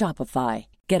with Shopify.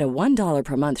 Get a $1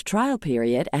 per month trial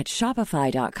period at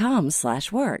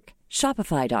shopify.com/work.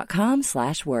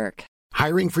 Shopify.com/work.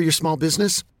 Hiring for your small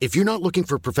business? If you're not looking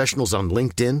for professionals on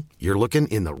LinkedIn, you're looking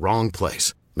in the wrong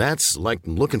place. That's like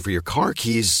looking for your car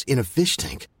keys in a fish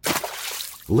tank.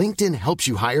 LinkedIn helps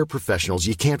you hire professionals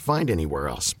you can't find anywhere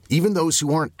else, even those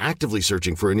who aren't actively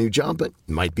searching for a new job but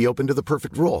might be open to the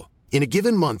perfect role. In a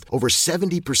given month, over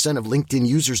 70% of LinkedIn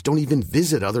users don't even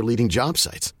visit other leading job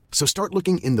sites. So start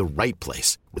looking in the right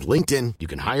place. With LinkedIn, you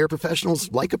can hire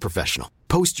professionals like a professional.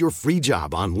 Post your free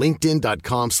job on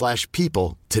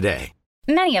linkedin.com/people today.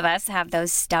 Many of us have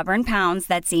those stubborn pounds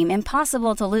that seem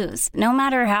impossible to lose, no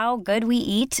matter how good we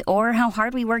eat or how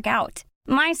hard we work out.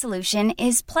 My solution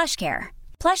is PlushCare.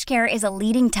 PlushCare is a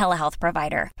leading telehealth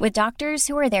provider with doctors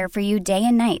who are there for you day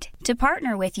and night to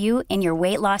partner with you in your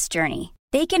weight loss journey.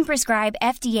 They can prescribe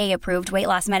FDA-approved weight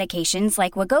loss medications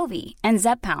like Wegovy and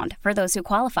Zepbound for those who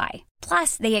qualify.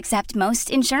 Plus, they accept most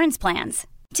insurance plans.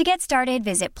 To get started,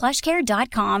 visit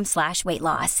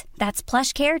plushcare.com/weightloss. That's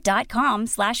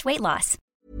plushcare.com/weightloss.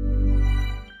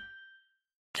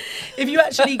 if you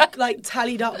actually like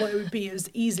tallied up what it would be, it was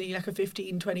easily like a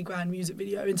 15-20 grand music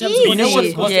video in terms You of know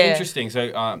what what's Yeah. interesting?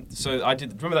 So I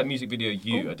did. Remember that music video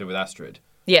I did with Astrid?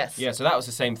 Yes. Yeah, so that was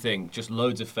the same thing, just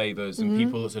loads of favors and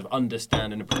people that sort of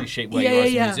understand and appreciate where Yeah, you are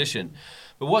as yeah. a musician.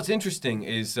 But what's interesting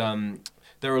is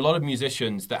there are a lot of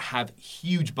musicians that have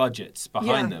huge budgets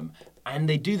behind Yeah. them. And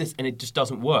they do this and it just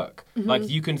doesn't work. Like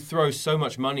you can throw so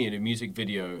much money in a music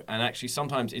video and actually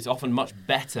sometimes it's often much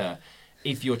better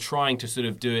if you're trying to sort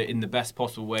of do it in the best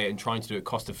possible way and trying to do it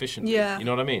cost efficiently. Yeah. You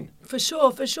know what I mean? For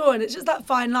sure. And it's just that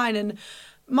fine line. And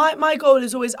my goal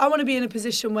is always, I want to be in a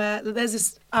position where there's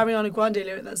this Ariana Grande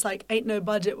lyric that's like, ain't no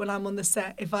budget when I'm on the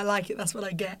set. If I like it, that's what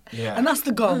I get. Yeah. And that's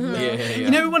the goal. Yeah.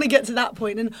 You know, we want to get to that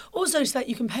point. And also so that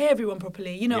you can pay everyone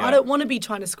properly. You know, I don't want to be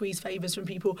trying to squeeze favours from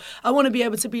people. I want to be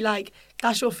able to be like,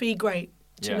 that's your fee, great.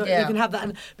 You can have that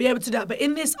and be able to do that. But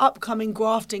in this upcoming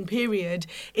grafting period,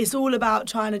 it's all about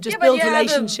trying to just build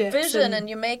relationships. Have a vision and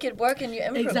you make it work and you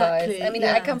improvise. Exactly, I mean,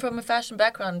 I come from a fashion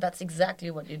background. That's exactly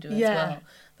what you do as well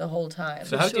the whole time.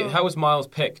 So how was Miles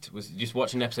picked? Was you just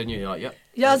watching an episode and you're like, yep.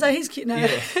 Yeah, I was like, he's cute now. Yeah.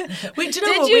 Did you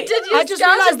I just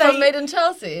realised from Made in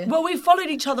Chelsea? Well, we followed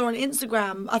each other on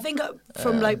Instagram, I think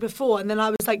from like before, and then I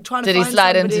was like trying to find somebody. Did he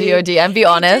slide into your DM? Be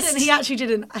honest. He actually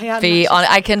didn't. Be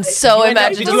honest. I can so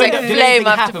imagine just like flame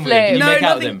after flame. Did you make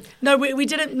out with him? No, we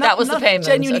didn't. That was the payment.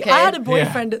 Genuinely, okay. I had a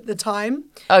boyfriend at the time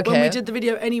when we did the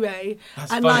video anyway.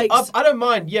 That's and funny. like, I don't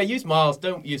mind. Yeah, use Miles.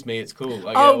 Don't use me. It's cool.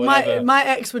 Like, my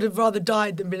ex would have rather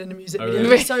died than been in a music video.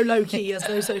 Really? He's so low key, he has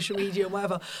no social media or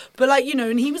whatever. But like, you know,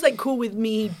 and he was like cool with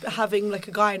me having like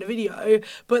a guy in a video,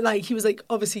 but like he was like,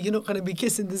 obviously you're not going to be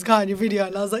kissing this guy in your video,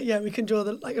 and I was like, yeah, we can draw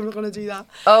the, like I'm not going to do that.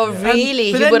 Oh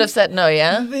really? He would have said no,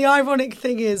 yeah? The ironic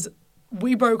thing is,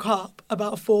 we broke up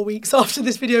about 4 weeks after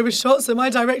this video was shot, so my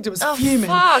director was fuming.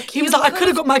 Fuck, he was like, I could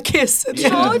have got my kiss at the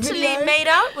end of the video. Totally made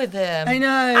out with him. I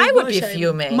know. I would be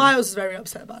fuming. Miles was very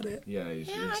upset about it. Yeah,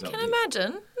 I can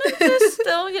imagine. There's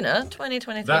still,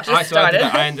 2023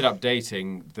 I ended up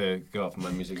dating the girl from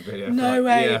my music video. No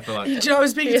way. Yeah, for like, Do you know, I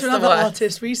was speaking to another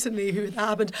artist recently who that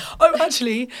happened. Oh,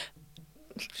 actually,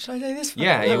 should I say this?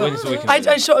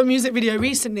 I shot a music video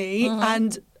recently,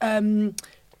 and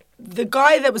the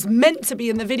guy that was meant to be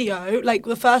in the video, like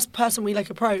the first person we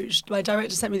like approached, my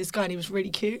director sent me this guy and he was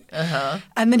really cute.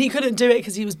 And then he couldn't do it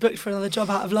because he was booked for another job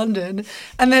out of London.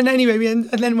 And then anyway, and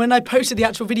then when I posted the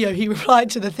actual video, he replied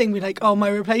to the thing, like, oh, my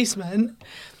replacement.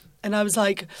 And I was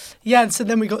like, yeah. And so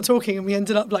then we got talking and we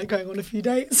ended up like going on a few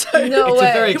dates. So no it's way.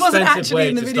 a very expensive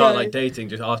way to video. start like dating.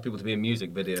 Just ask people to be in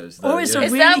music videos. Though, Is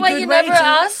that why you never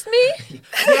asked me?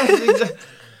 Yes, exactly.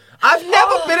 I've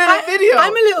never been in a video.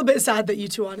 I'm a little bit sad that you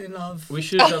two aren't in love. We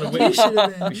should have done a Wicked.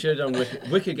 We should have done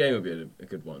Wicked. Wicked Game would be a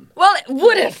good one. Well, it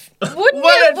would have. Wouldn't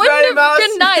it have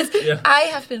been nice? Yeah. I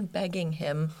have been begging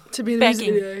him to be in a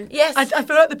music video. Yes. I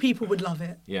feel like the people would love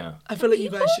it. Yeah. I feel like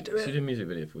you guys should do it. Should do a music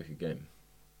video for Wicked Game.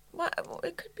 Well,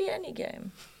 it could be any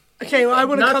game. Okay, well, I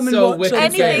want to come and watch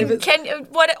anything.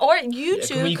 Or you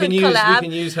two could collab. We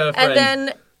can use her friend. And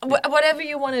then whatever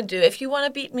you want to do. If you want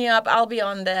to beat me up, I'll be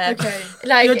on there. Okay.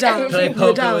 Like, you're down. Play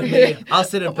poker with me. I'll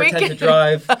sit and pretend to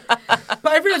drive. But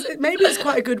I realised maybe it's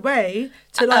quite a good way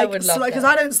to because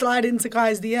I don't slide into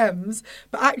guys' DMs,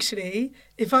 but actually,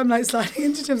 if I'm like sliding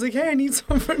into DMs, like, hey, I need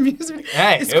someone for a music.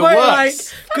 Hey, it's it quite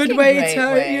works. like good way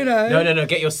to, you know. No.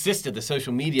 Get your sister, the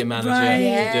social media manager, right.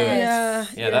 to do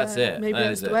it. Yeah, that's it. Maybe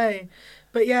that's the way.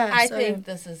 But yeah, I think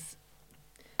this is.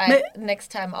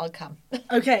 Next time I'll come.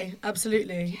 Okay,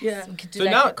 absolutely. Yeah. We could do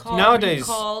so nowadays,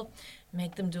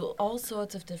 make them do all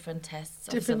sorts of different tests,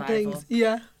 different of survival. things.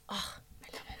 Yeah. Oh, I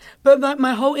love it. But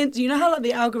my whole, you know how like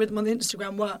the algorithm on the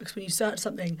Instagram works when you search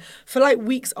something? For like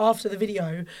weeks after the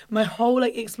video, my whole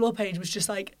like explore page was just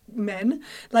like men,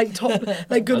 like top,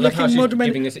 like good looking model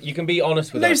men. You can be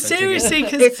honest with us. No, seriously,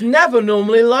 because it's never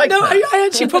normally like that. No, I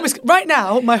actually promise. Right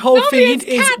now, my whole feed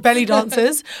is belly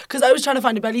dancers because I was trying to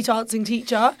find a belly dancing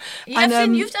teacher.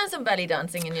 You've done some belly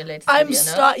dancing in your latest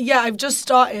video, Yeah, I've just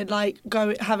started like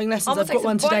having lessons. Almost I've got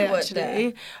one today Bollywood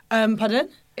actually. Pardon?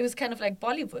 It was kind of like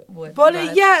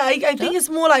Bollywood. Yeah, I think it's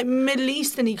more like Middle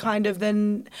Eastern-y kind of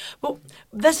than... Well,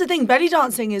 that's the thing. Belly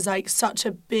dancing is like such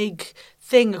a big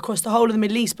thing across the whole of the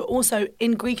Middle East, but also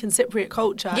in Greek and Cypriot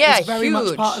culture. It's very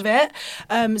much part of it.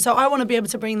 So I want to be able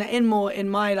to bring that in more in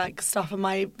my like stuff and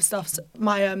my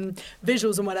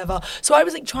visuals and whatever. So I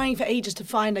was like trying for ages to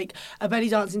find like a belly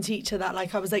dancing teacher that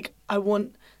like I was like, I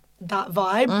want that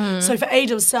vibe. So for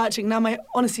ages I was searching. Now my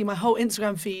whole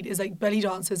Instagram feed is like belly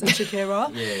dancers and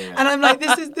Shakira. And I'm like,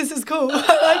 this is cool. I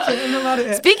like it. I'm not mad at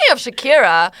it. Speaking of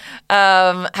Shakira,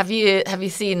 have you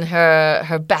seen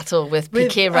her battle with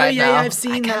Piqué right now? Yeah, I've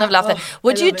seen that. I kind of love that.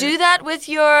 Would you do that with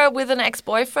an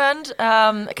ex-boyfriend? Would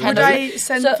I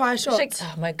send fire shots?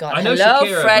 Oh my God! I know Hello,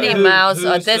 Shakira, Freddie Mouse.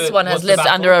 This one has lived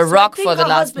under a rock for the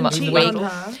last week.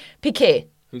 Piqué.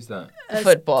 Who's that? A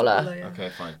footballer. Yeah. Okay,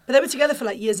 fine. But they were together for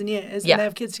like years and years, and they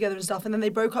have kids together and stuff, and then they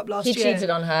broke up last year. He cheated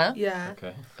on her. Yeah.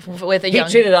 Okay. With He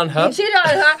cheated on her? He cheated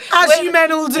on her. As you men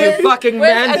all do. You fucking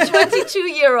men. With a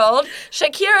 22-year-old.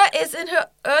 Shakira is in her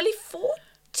early 40s.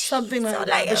 Something like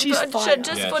that. But she's fire.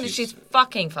 She's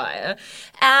fucking fire.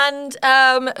 And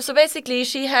so basically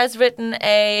she has written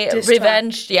a diss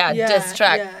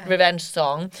track, revenge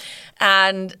song.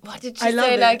 And what did she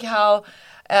say? Like how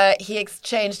he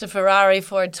exchanged a Ferrari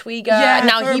for a Twigger. Yeah,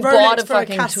 Now for a he Rolex, bought a for a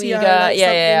fucking Casio, Twigger. like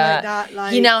Yeah. something like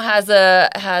that, He now has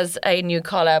a new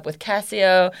collab with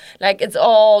Casio. Like it's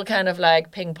all kind of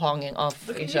like ping ponging off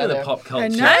each You know other. the pop culture.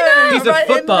 know, He's a right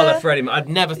in footballer, there. Freddie. I'd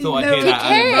never thought I'd No, hear that.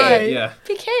 PK. Yeah.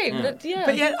 PK, but yeah.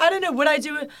 But yeah, I don't know. Would I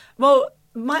do it? Well,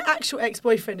 my actual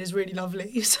ex-boyfriend is really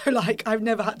lovely, so like I've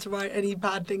never had to write any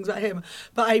bad things about him.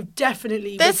 But I've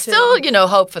definitely There's written- still,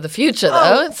 hope for the future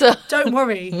though. So Don't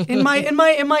worry. In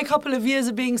my couple of years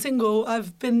of being single,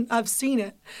 I've seen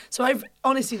it. So I've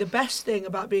honestly, the best thing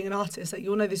about being an artist, like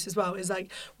you'll know this as well, is like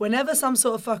whenever some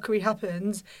sort of fuckery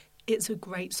happens, it's a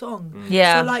great song.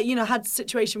 Yeah. So like, I had a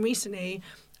situation recently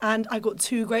and I got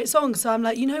 2 great songs. So I'm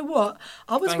like, you know what?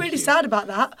 I was Thank really you. sad about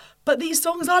that, but these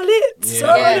songs are lit, so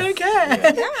Yeah. I Yes. don't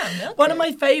care. Yeah, One of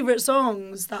my favourite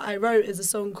songs that I wrote is a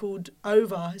song called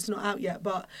Over. It's not out yet,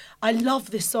 but I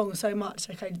love this song so much.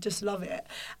 Like, I just love it.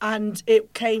 And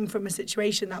it came from a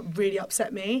situation that really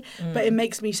upset me, but it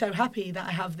makes me so happy that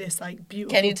I have this, like,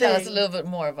 beautiful can you tell us a thing. little bit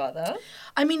more about that?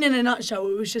 I mean, in a nutshell,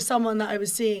 it was just someone that I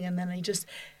was seeing, and then they just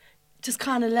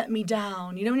kind of let me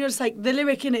down. When you're just like, the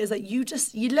lyric in it is like, you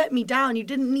let me down. You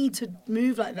didn't need to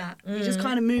move like that. You just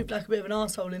kind of moved like a bit of an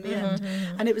arsehole in the end.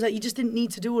 And it was like, you just didn't need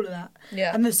to do all of that.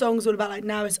 Yeah. And the song's all about like,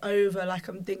 now it's over, like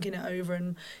I'm thinking it over.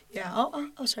 And yeah,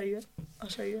 I'll show you it. I'll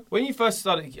show you it. When you first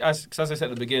started, as I said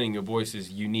at the beginning, your voice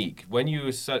is unique. When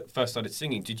you first started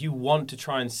singing, did you want to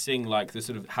try and sing like the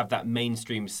sort of have that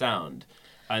mainstream sound?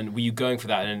 And were you going for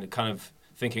that and kind of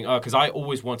thinking, because I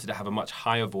always wanted to have a much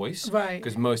higher voice. Right.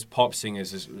 Because most pop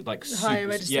singers is like Higher super.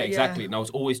 register, Yeah, exactly. yeah. And I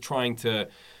was always trying to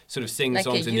sort of sing Like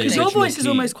songs a in the Because unit. original your voice is key.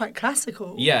 almost quite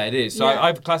classical. Yeah, it is. So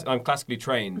Yeah. I'm classically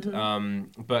trained,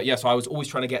 but yeah. So I was always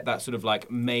trying to get that sort of like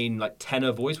main like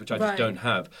tenor voice, which I just Right. don't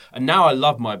have. And now I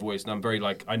love my voice, and I'm very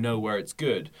like I know where it's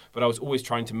good. But I was always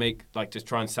trying to make like just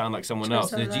try and sound like someone Try and else.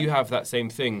 sound Did like- you have that same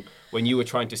thing when you were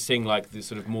trying to sing like the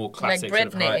sort of more classic sort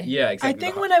of Britney. high? Yeah, I exactly.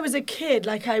 think when I was a kid,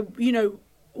 like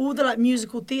all the like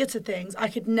musical theatre things, I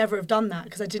could never have done that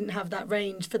because I didn't have that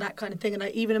range for that kind of thing. And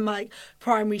like even in my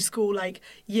primary school, like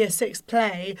year 6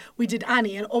 play, we did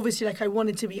Annie, and obviously like I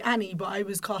wanted to be Annie, but I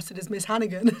was casted as Miss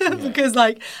Hannigan because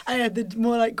like I had the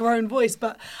more like grown voice.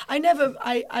 But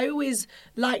I always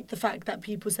liked the fact that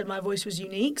people said my voice was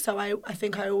unique, so I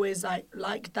think I always like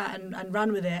liked that and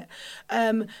ran with it.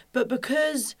 But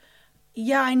because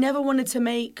I never wanted to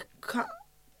make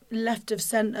left of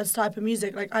centre type of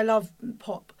music. Like I love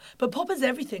pop, but pop is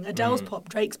everything. Adele's pop,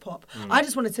 Drake's pop. I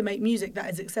just wanted to make music that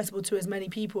is accessible to as many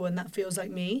people and that feels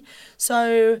like me.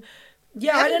 So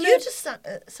yeah, I don't Haven't know. you just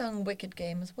sung Wicked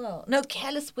Game as well? No,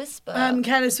 Careless Whisper.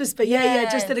 Careless Whisper,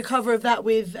 just did a Yes. cover of that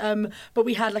with, but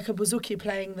we had like a bouzouki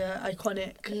playing the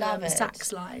iconic Love it.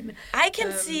 sax line. I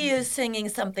can see you singing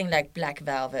something like Black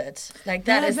Velvet. Like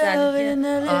that Black is that. Velvet in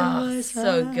the Oh, little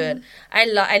so voice. good.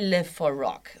 I live for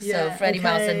rock. So Yeah, Freddie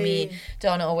Mouse and me okay.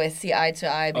 don't always see eye to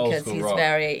eye Old because school he's rock.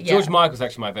 very George Michael's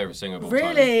actually my favourite singer of all time.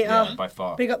 Really? Yeah, by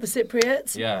far. Big up the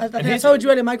Cypriots. Yeah. I And think I his- told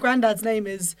you earlier, my granddad's name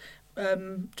is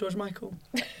George Michael.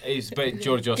 He's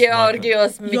Georgios Michael.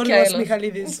 Georgios Yorgos Mikhailos.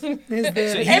 Michailidis. Is So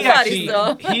the- he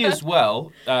Evaristo. he as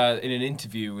well, in an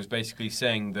interview, was basically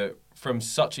saying that from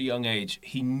such a young age,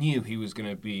 he knew he was going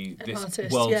to be this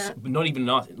artist, world, yeah. not even an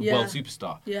artist, Yeah. world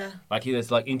superstar. Yeah. Like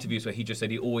there's like interviews where he just said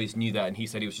he always knew that, and he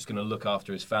said he was just going to look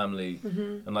after his family,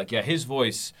 and like his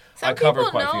voice. Some I cover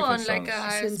people quite a know few of on his like songs. a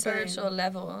higher It's insane. spiritual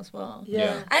level as well.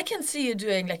 Yeah. I can see you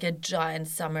doing like a giant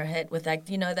summer hit with like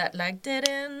that like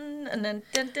didin and then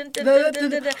dun, dun, dun, dun, dun,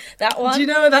 dun, dun. That one. Do you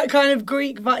know that kind of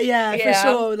Greek? But yeah, Yeah. for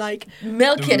sure. Like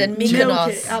Milk it and Mykonos. milk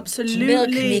it, absolutely. Milk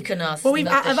Mykonos. Well,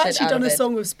 knock the I've shit actually out done of a it.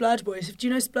 song with Splurge Boys. Do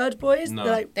you know Splurge Boys? No.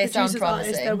 They're like They sound producers,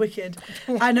 artists. promising. They're wicked.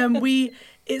 And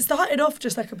it started off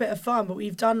just like a bit of fun, but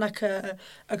we've done like a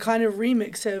kind of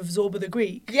remix of Zorba the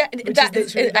Greek. Yeah, which that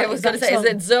is literally I was going to that say,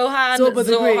 is song. it Zohan, Zorba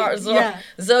the Greek, Zohar, yeah.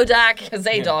 Zodak,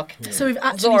 Zadok? So we've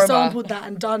actually Zorba. sampled that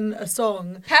and done a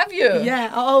song. Have you?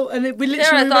 Yeah. Oh, and we literally.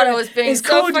 Sarah thought I wrote- was being it's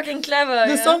so called- fucking clever.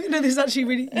 The yeah. song, no, this is actually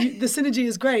really. The synergy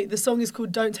is great. The song is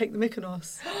called "Don't Take the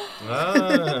Mykonos."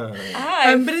 Ah.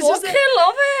 I but it's just fucking that-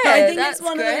 love it. But I think That's it's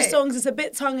one of those great. songs. It's a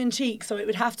bit tongue in cheek, so it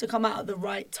would have to come out at the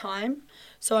right time.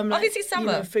 So I'm like, Obviously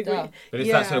summer, figuring. duh. But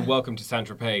it's that sort of Welcome to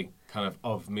Saint-Tropez kind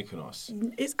of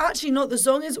Mykonos. It's actually not. The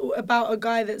song is about a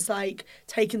guy that's like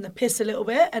taking the piss a little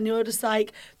bit, and you're just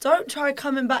like, don't try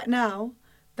coming back now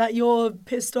that you're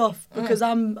pissed off because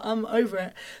I'm over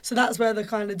it. So that's where the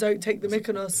kind of don't take the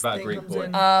Mykonos about a thing Greek comes boy.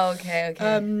 in. Oh, okay.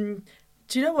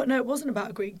 Do you know what? No, it wasn't about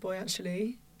a Greek boy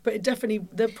actually, but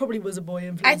there probably was a boy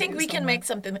influence. I think we can make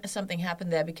something happen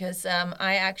there because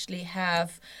I actually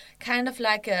have kind of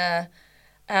like a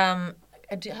how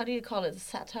do you call it?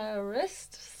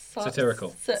 Satirist? Satirical.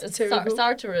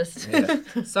 Satirist. Yeah.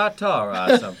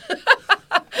 Sartar.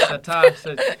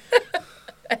 Satar.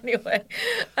 Anyway,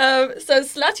 so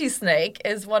Slutty Snake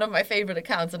is one of my favorite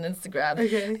accounts on Instagram.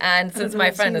 Okay. And since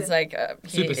my friend is like...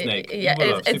 Super Snake. Yeah,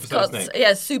 it's Super called... Snake.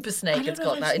 Yeah, Super Snake it's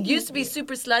called if now. I've It seen used to be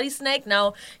Super Slutty Snake.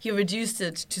 Now he reduced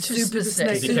it to Super Snake.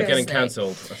 Because he kept getting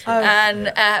cancelled.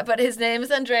 And but his name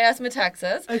is Andreas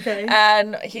Metaxas. Okay.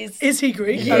 And he's... Is he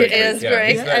Greek? He is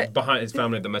Greek. He's behind his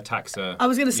family, the Metaxa. I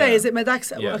was going to say, is it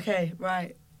Medaxa? Yeah. Okay,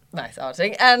 right. Nice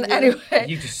outing. And anyway...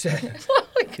 You just said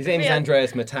his name is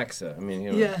Andreas Metaxa. I mean,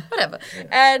 you know. Yeah. Whatever.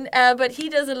 And but he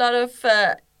does a lot of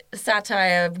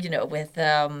satire, you know, with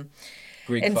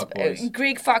Greek fuckboys.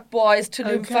 Greek fuckboys,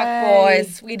 Tulum Okay.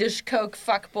 fuckboys, Swedish Coke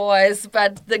fuckboys,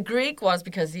 but the Greek ones,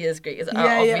 because he is Greek, is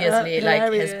obviously like his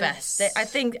hilarious. best. I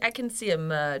think I can see a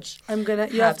merge. I'm gonna.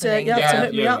 You have to happening.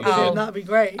 hook me up with yeah. him. That'd be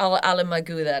great. I'll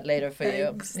magoo that later for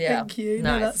Thanks. you. Yeah. Thank you.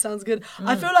 Nice. No, that sounds good.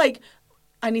 I feel like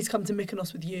I need to come to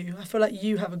Mykonos with you. I feel like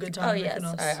you have a good time Oh in yes,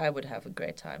 Mykonos. I would have a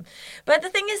great time. But the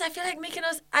thing is, I feel like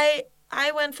Mykonos, I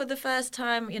went for the first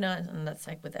time, you know, and that's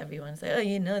like with everyone. Say, oh,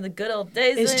 you know, the good old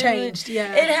days. It's changed,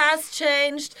 yeah. It has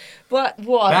changed, but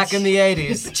what? Back in the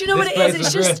 80s. But do you know what it is?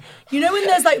 It's just, you know when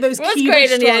there's like those It was key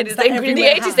great in the 80s. restaurants that In the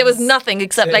everywhere 80s, there was has? nothing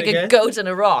except Say like it a again? goat and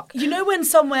a rock. You know when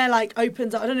somewhere like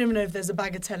opens up, I don't even know if there's a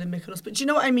bagatelle in Mykonos, but do you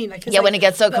know what I mean? Like, it's Yeah, like, when it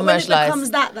gets so but when it commercialised.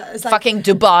 becomes that it's like, Fucking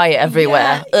Dubai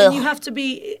everywhere. Yeah, and Ugh. you have to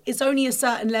be. It's only a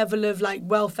certain level of like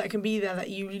wealth that can be there that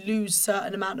you lose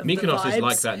certain amount of the Mykonos is vibes.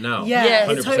 like that now. Yeah, Yes,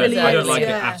 it 100%. totally I don't is, like it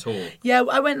yeah. at all. Yeah,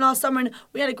 I went last summer and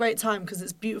we had a great time because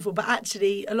it's beautiful. But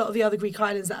actually, a lot of the other Greek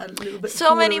islands that are a little bit So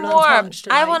cooler many and more. untouched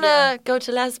are I like, want to yeah. go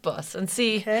to Lesbos and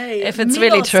see Okay. if it's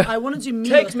Milos, really true. I want to do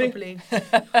Milos Take me. properly.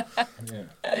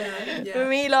 yeah.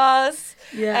 Milos,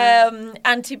 Yeah.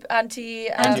 Antiparos,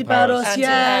 Antiparos,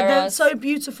 yeah, they're Antiparos. so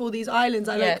beautiful. These islands,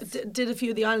 I Yes. did a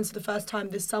few of the islands for the first time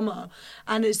this summer,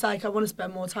 and it's like I want to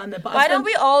spend more time there. But Why don't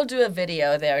we all do a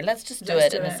video there? Let's just do Let's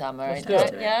it do in the it. summer. Let's right?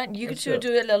 do it. Yeah, you Let's should do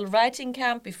do a little writing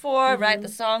camp before, write the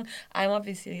song. I'm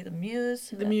obviously the muse.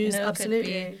 The muse, could be.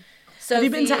 absolutely. So Have you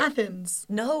been to Athens?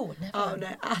 No, never. Oh no,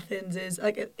 Athens is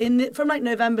like from like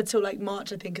November till like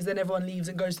March, I think, because then everyone leaves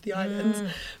and goes to the islands.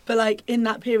 But like in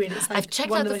that period, it's like I've checked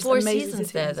one out of the most Four amazing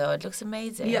Seasons there, cities. though. It looks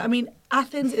amazing. Yeah, I mean,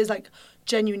 Athens is like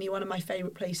genuinely one of my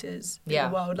favourite places in Yeah.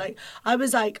 the world. Like, I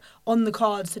was like on the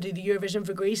cards to do the Eurovision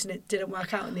for Greece and it didn't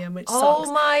work out in the end, which Oh sucks.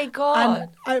 my God.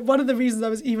 And one of the reasons I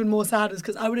was even more sad is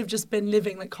because I would have just been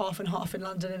living like half and half in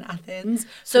London and Athens. for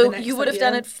So the next, you would like, have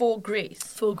done year. it for Greece.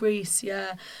 For Greece,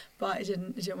 yeah. But it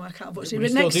didn't work out, unfortunately. Would you But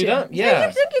still next do year, that?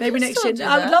 Yeah. maybe can next still year. do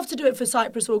I would that. love to do it for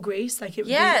Cyprus or Greece. Like it would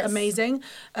Yes. be amazing.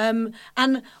 And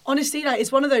honestly, like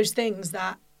it's one of those things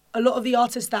that a lot of the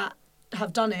artists that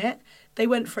have done it, they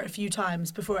went for it a few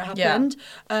times before it happened.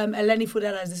 Eleni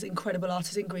Foudera is this incredible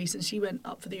artist in Greece, and she went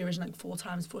up for the Eurovision like 4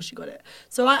 times before she got it.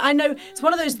 So I know it's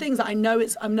one of those things that I know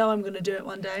I'm going to do it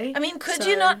one day. I mean, could So-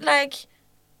 you not like,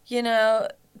 you know,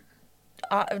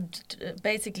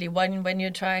 basically when you're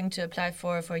trying to apply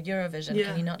for Eurovision, Yeah.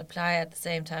 can you not apply at the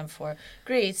same time for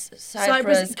Greece,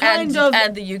 Cyprus, Cyprus, kind of.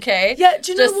 and the UK? Yeah,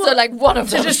 do you know just what? so like one of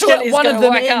To them just surely get is one gonna of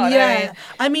them work in, out. yeah.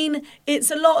 I mean,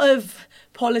 it's a lot of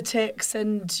politics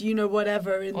and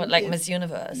whatever. In, What, like Miss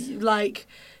Universe? Like.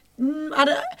 I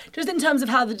don't, just in terms of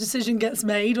how the decision gets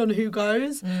made on who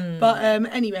goes, but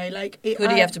anyway, like Who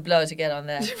do you have to blow to get on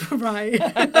there? right?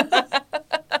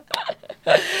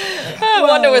 I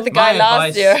wonder what the guy my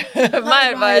last year. advice- My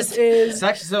advice. is It's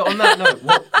actually, so on that note,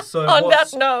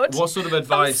 what sort of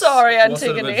advice? sorry, What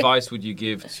sort of Antigoni. advice would you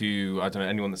give to, I don't know,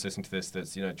 anyone that's listening to this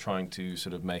that's, you know, trying to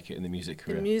sort of make it in the music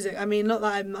career? in music. I mean, not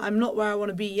that I'm not where I want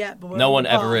to be yet, but we're No on one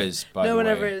the ever path. is, by no the one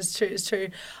way. ever is. True, it's true.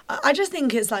 I just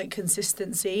think it's like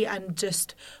consistency and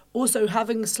just also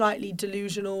having slightly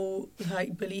delusional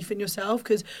like belief in yourself,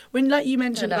 because when like you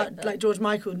mentioned I like about that. like George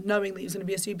Michael knowing that he was going to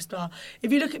be a superstar,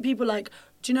 if you look at people like,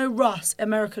 do you know Russ,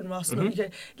 American Russ, not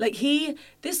UK, like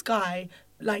this guy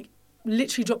like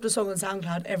literally dropped a song on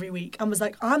SoundCloud every week and was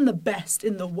like, I'm the best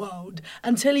in the world,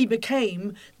 until he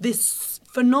became this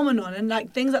phenomenon. And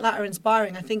like things like that are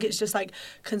inspiring. I think it's just like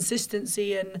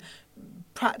consistency and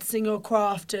practicing your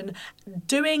craft and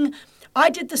doing. I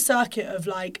did the circuit of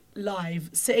like live,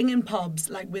 sitting in pubs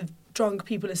like with drunk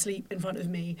people asleep in front of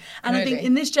me. And I think Really?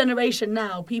 in this generation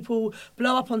now, people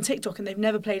blow up on TikTok and they've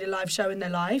never played a live show in their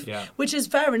life, Yeah. which is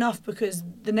fair enough because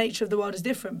the nature of the world is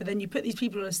different. But then you put these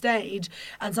people on a stage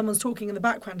and someone's talking in the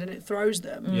background and it throws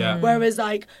them. Yeah. Whereas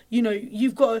like, you know,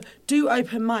 you've got to do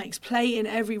open mics, play in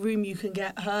every room you can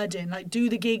get heard in, like do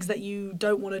the gigs that you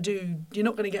don't want to do. You're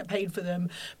not going to get paid for them.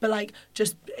 But like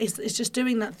just it's just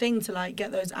doing that thing to like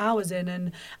get those hours in,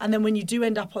 and then when you do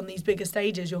end up on these bigger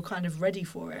stages, you're kind of ready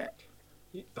for it.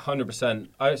 100%.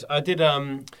 I did.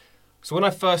 So when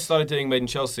I first started doing Made in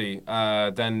Chelsea,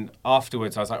 then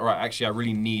afterwards I was like, all right, actually, I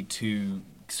really need to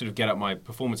sort of get up my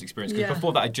performance experience. Because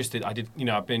before that, I did. I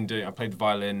played the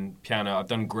violin, piano. I've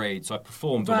done grades, so I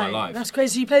performed all my life. That's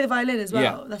crazy. So you play the violin as well.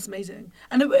 Yeah. That's amazing.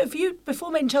 And if you before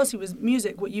Made in Chelsea was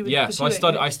music, what you were pursuing?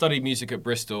 So I studied music at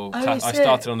Bristol. Oh, I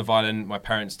started on the violin. My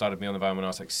parents started me on the violin when I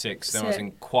was like 6. Then I was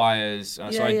in choirs.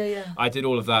 I did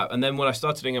all of that. And then when I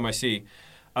started doing MIC,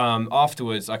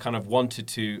 afterwards, I kind of wanted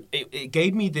to. It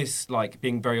gave me this, like,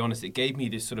 being very honest, it gave me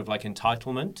this sort of like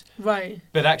entitlement. Right.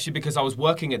 But actually, because I was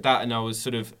working at that and I was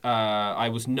sort of, I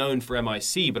was known for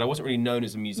MIC, but I wasn't really known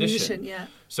as a musician. Yeah.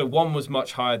 So one was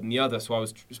much higher than the other.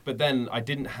 But then I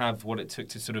didn't have what it took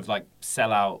to sort of like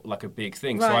sell out like a big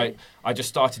thing. Right. So I just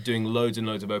started doing loads and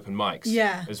loads of open mics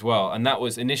as well. And that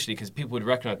was initially because people would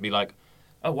recognize me like,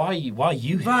 oh, why are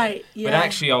you here? Right. Yeah. But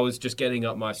actually, I was just getting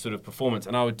up my sort of performance,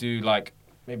 and I would do like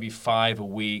maybe 5 a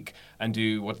week and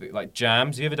do like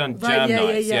jams. Have you ever done jam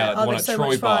nights? Yeah. The one at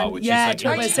Troy Bar, which is like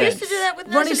Troy used to do that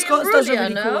with Ronnie Scott's does a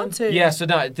really cool one too. Yeah, so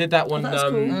I did that one. That's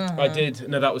cool. I did.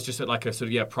 No, that was just at like a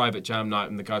sort of private jam night,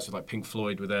 and the guys with like Pink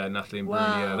Floyd were there, Natalie and Bruno.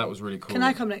 Yeah, that was really cool. Can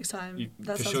I come next time?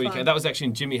 For sure you can. That was actually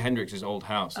in Jimi Hendrix's old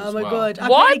house. Oh as my well. god! I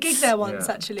played a gig there once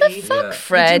actually. The fuck,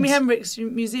 Fred? The Jimi Hendrix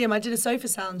Museum. I did a Sofa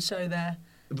Sound show there.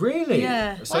 Really?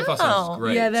 Yeah. So far sounds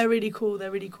great. Yeah, they're really cool.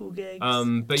 They're really cool gigs.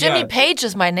 But Jimmy Page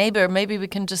is my neighbor. Maybe we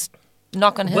can just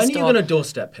knock on his door. When are you going to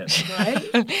doorstep him?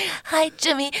 Right? Hi,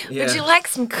 Jimmy. Would you like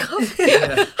some coffee?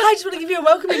 I just want to give you a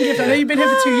welcoming gift. I know you've been here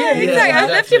for 2 years. Exactly. I've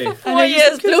lived here for 4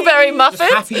 years. Blueberry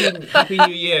muffins. Happy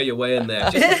New Year, you're way in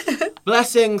there. Just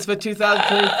blessings for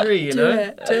 2023, you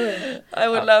know? Do it. I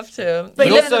would love to. But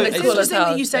also, it's interesting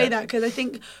that you say that, because I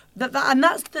think that and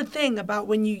that's the thing about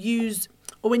when you use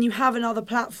or when you have another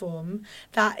platform,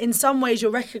 that in some ways you're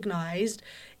recognised.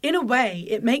 In a way,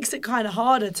 it makes it kind of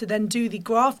harder to then do the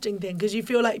grafting thing, because you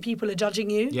feel like people are judging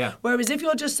you. Yeah. Whereas if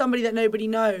you're just somebody that nobody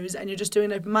knows and you're just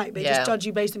doing open mic, they just judge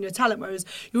you based on your talent. Whereas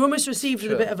you're almost received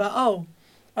with a bit of a,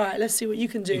 all right, let's see what you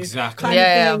can do. Exactly. Kind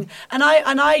of thing. And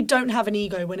I don't have an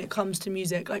ego when it comes to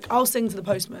music. Like, I'll sing to the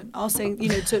postman. I'll sing,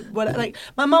 to what, like,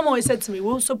 my mum always said to me,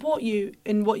 we'll support you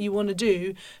in what you want to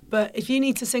do, but if you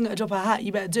need to sing at a drop of a hat,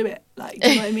 you better do it. Like, do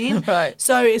you know what I mean? Right.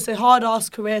 So it's a hard-ass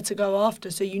career to go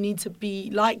after, so you need to be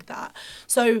like that.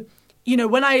 So,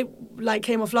 when I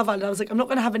came off Love Island, I was like, I'm not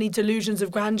going to have any delusions of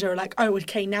grandeur. Like, oh,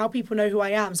 okay, now people know who I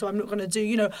am, so I'm not going to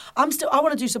do. I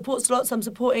want to do support slots. I'm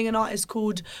supporting an artist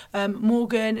called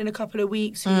Morgan in a couple of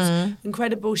weeks, who's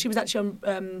incredible. She was actually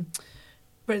on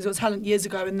Britain's Got Talent years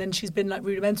ago, and then she's been like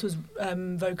Rudimental's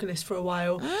vocalist for a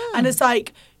while. And it's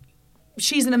like,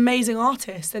 she's an amazing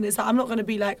artist, and it's like, I'm not going to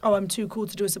be like, oh, I'm too cool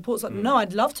to do a support slot. No,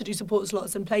 I'd love to do support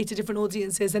slots and play to different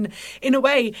audiences. And in a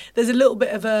way, there's a little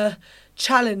bit of a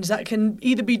challenge that can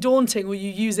either be daunting, or you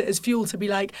use it as fuel to be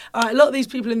like, all right, a lot of these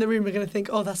people in the room are going to think,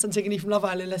 oh, that's Antigoni from Love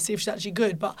Island, let's see if she's actually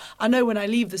good. But I know when I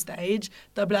leave the stage,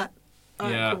 they'll be like,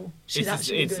 all right, cool, she's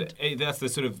actually good. That's the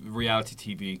sort of reality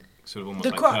TV sort of almost the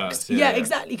like crux. curse. Yeah,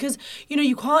 exactly. Because,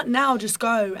 you can't now just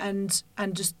go and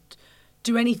just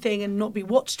do anything and not be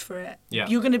watched for it. Yeah.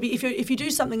 You're going to be, if you do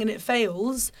something and it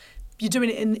fails, you're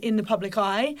doing it in the public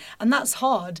eye, and that's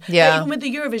hard. Yeah. Like, even with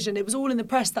the Eurovision, it was all in the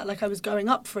press that like I was going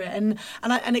up for it, and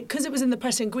because it was in the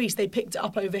press in Greece, they picked it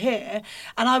up over here,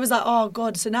 and I was like, oh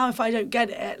god, so now if I don't get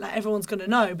it, like everyone's gonna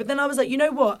know. But then I was like, you know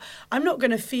what? I'm not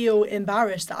gonna feel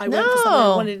embarrassed that I went for something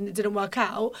I wanted and it didn't work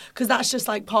out, because that's just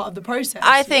like part of the process.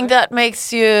 I think that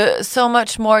makes you so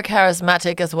much more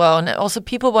charismatic as well, and also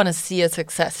people want to see a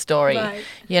success story, right.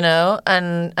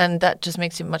 And that just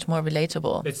makes you much more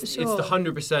relatable. It's the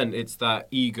 100%. It's that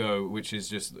ego which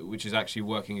is actually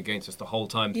working against us the whole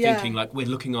time, thinking like we're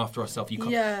looking after ourselves. You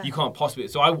can't possibly.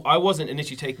 So I wasn't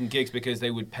initially taking gigs because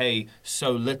they would pay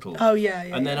so little. Oh yeah.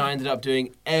 And then I ended up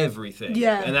doing everything.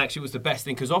 Yeah. And actually it was the best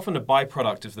thing, because often a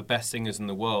byproduct of the best singers in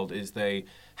the world is they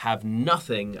have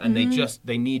nothing and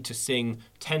they need to sing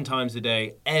 10 times a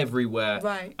day everywhere.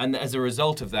 Right. And as a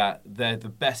result of that, they're the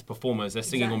best performers. They're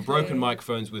singing on broken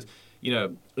microphones with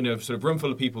sort of room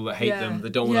full of people that hate them,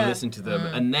 that don't want to listen to them.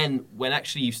 And then when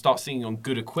actually you start singing on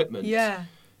good equipment,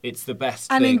 it's the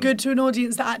best and thing. in good to an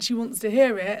audience that actually wants to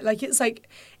hear it. Like,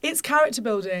 it's character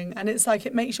building, and it's like,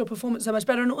 it makes your performance so much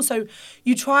better. And also,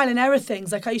 you trial and error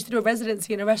things. Like, I used to do a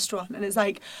residency in a restaurant, and it's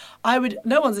like,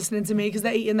 no one's listening to me because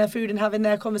they're eating their food and having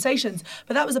their conversations.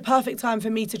 But that was a perfect time for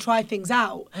me to try things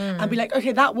out and be like,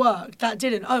 okay, that worked, that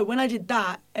didn't. Oh, when I did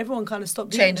that, everyone kind of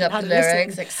stopped doing it. Change up the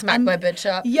lyrics, like smack my bitch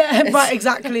up. Yeah, right,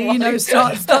 exactly.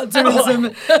 Start doing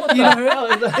some,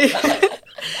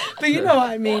 But you know what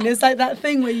I mean? It's like that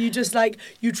thing where you just like,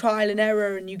 you trial and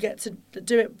error and you get to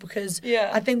do it because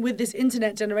I think with this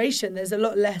internet generation, there's a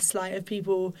lot less like of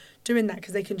people doing that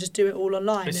because they can just do it all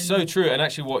online. It's so true. And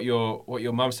actually what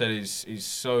your mum said is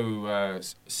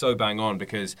so bang on,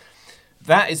 because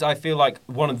that is, I feel like,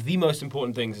 one of the most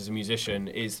important things as a musician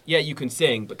is, you can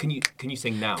sing, but can you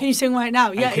sing now? Can you sing right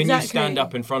now? Yeah, and can exactly. you stand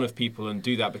up in front of people and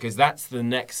do that? Because that's the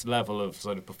next level of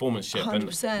sort of performanceship.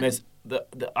 100%. And there's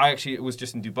I actually was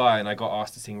just in Dubai and I got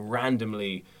asked to sing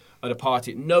randomly at a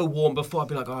party. No warm before. I'd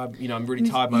be like, I'm really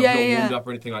tired. I'm not warmed up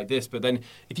or anything like this. But then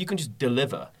if you can just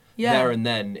deliver there and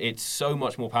then, it's so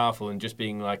much more powerful than just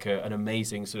being like an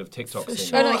amazing sort of TikTok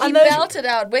singer. Sure. No, he belted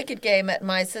out Wicked Game at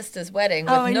my sister's wedding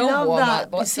with no warm-up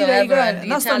whatsoever.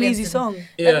 And that's not an easy song.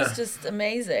 It was just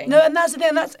amazing. No, and that's the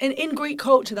thing. That's in Greek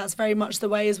culture, that's very much the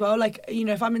way as well. Like, you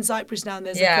know, if I'm in Cyprus now and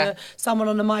there's like someone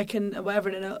on a mic and whatever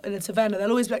in a taverna,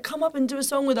 they'll always be like, come up and do a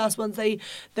song with us once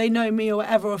they know me or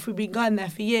whatever, or if we've been going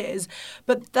there for years.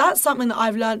 But that's something that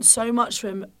I've learned so much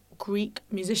from Greek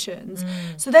musicians.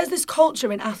 So there's this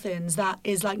culture in Athens that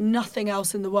is like nothing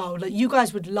else in the world. Like, you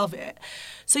guys would love it.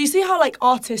 So you see how like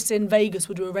artists in Vegas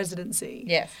would do a residency?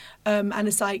 Yes. And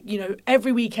it's like, you know,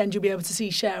 every weekend you'll be able to see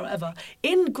Cher or whatever.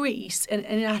 In Greece and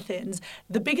in Athens,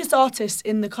 the biggest artists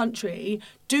in the country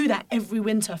do that every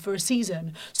winter for a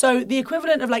season. So the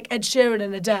equivalent of like Ed Sheeran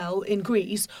and Adele in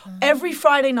Greece, every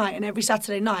Friday night and every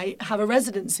Saturday night have a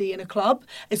residency in a club.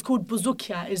 It's called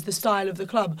Bouzoukia is the style of the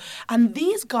club. And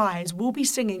these guys will be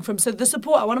singing from, so the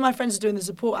support act, one of my friends is doing the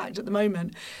support act at the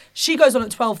moment. She goes on at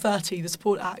 12:30, the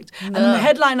support act. And then the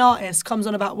headline artist comes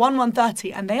on about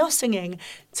 1:30 and they are singing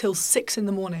till 6 in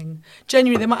the morning.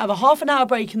 Genuinely, they might have a half an hour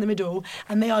break in the middle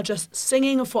and they are just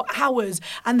singing for hours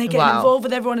and they get involved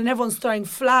with everyone and everyone's throwing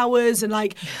flowers and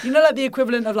like, you know, like the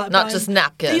equivalent of like not just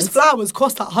napkins. These flowers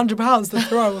cost like £100 to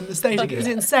throw on the stage. Like, it's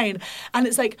insane. And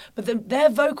it's like, but their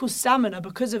vocal stamina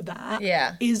because of that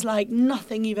is like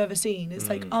nothing you've ever seen. It's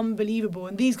like unbelievable.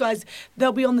 And these guys,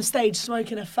 they'll be on the stage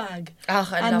smoking a fag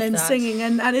and then singing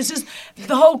and it's just,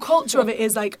 the whole culture of it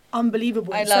is like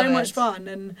unbelievable. It's so much fun.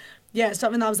 And yeah, it's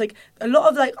something that I was like, a lot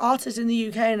of like artists in the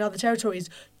UK and other territories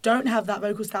don't have that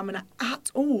vocal stamina at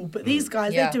all. But these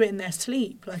guys, they do it in their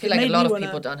sleep. Like, I feel like a lot of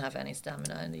people don't have any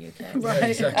stamina in the UK. Right.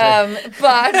 Exactly.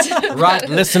 But right,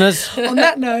 listeners. On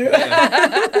that note.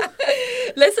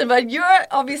 Listen, but you're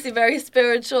obviously very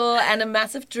spiritual and a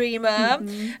massive dreamer.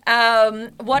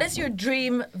 What is your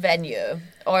dream venue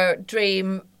or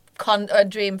dream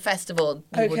festival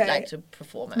you would like to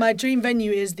perform at? My dream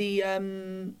venue is the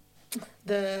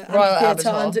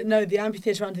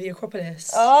amphitheatre under the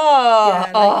Acropolis.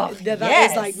 That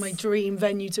is like my dream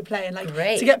venue to play, and like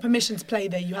to get permission to play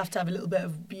there, you have to have a little bit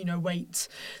of weight.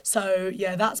 So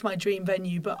yeah, that's my dream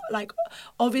venue. But like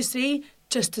obviously,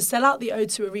 just to sell out the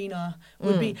O2 Arena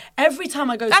would be every time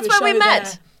I go to a show. That's where we met.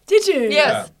 There. Did you?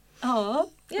 Yes.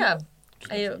 Oh. Yeah.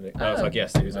 I was like,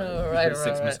 yes, it was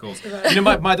six missed calls. You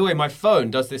know, by the way, my phone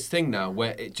does this thing now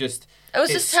where it just telling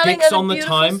sticks a on the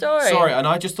beautiful time. story. Sorry, and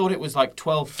I just thought it was like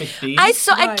 12:15. I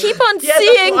keep on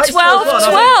seeing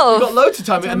 12:12. We've got loads of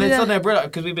time, and then suddenly I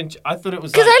realized because I thought it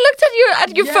was. Because I looked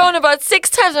at your phone about 6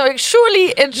 times. I'm like,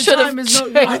 surely it should have. I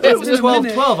thought it was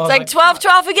 12:12. It's like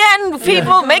 12:12 again.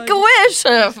 People, make a wish.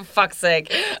 For fuck's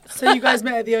sake. So you guys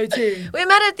met at the O2? We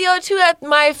met at the O2 at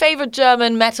my favorite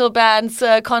German metal band's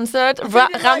concert,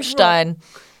 Rammstein.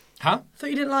 Huh? I thought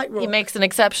you didn't like rock. He makes an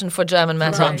exception for German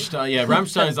metal. Rammstein,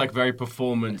 Rammstein is like very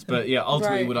performance, but yeah,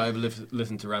 ultimately would I have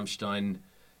listened to Rammstein?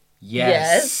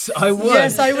 Yes, I would.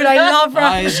 Yes, I would. I love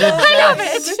Rammstein. I love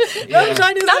it.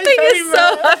 Rammstein is Nothing is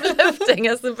so uplifting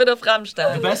as a bit of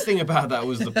Rammstein. The best thing about that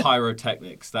was the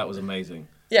pyrotechnics. That was amazing.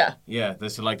 Yeah. Yeah,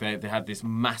 so like they had this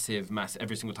massive,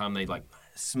 every single time they like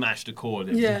smashed a chord.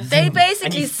 They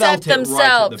basically set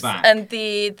themselves and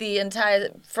the entire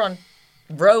front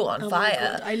row on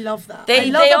fire. God, I love that. They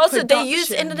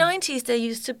used in the 90s. They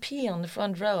used to pee on the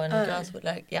front row, and the girls would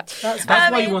like, That's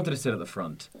why you wanted to sit at the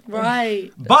front, right?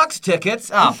 Box tickets.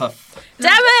 Damn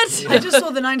it! I just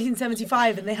saw the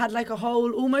 1975, and they had like a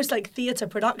whole almost like theatre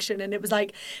production, and it was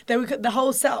like the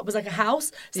whole setup was like a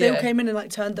house. So they all came in and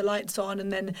like turned the lights on,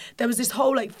 and then there was this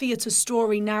whole like theatre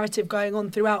story narrative going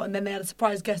on throughout, and then they had a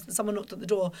surprise guest that someone knocked at the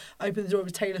door, opened the door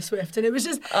with Taylor Swift, and it was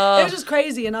just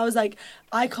crazy, and I was like,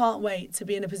 I can't wait to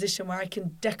be in a position where I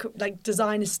can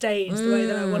design a stage the way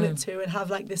that I want it to, and have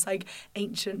like this like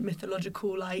ancient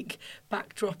mythological like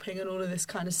backdropping and all of this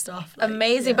kind of stuff. Like,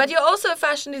 Amazing. But you're also a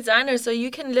fashion designer, so you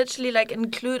can literally like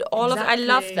include all of it. I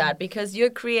love that because you're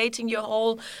creating your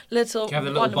whole little You have the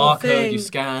little wonderful barcode thing. you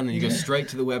scan and you go straight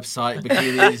to the website,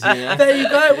 bikinis, There you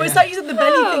go. Well, it's like you said, the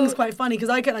belly thing's quite funny because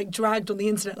I get like dragged on the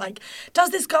internet like, does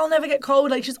this girl never get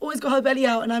cold? Like she's always got her belly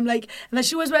out, and I'm like, and then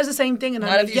she always wears the same thing, and I'm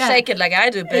Not like, if you shake it like I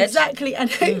do, bitch. Exactly, and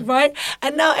right,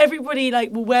 and now everybody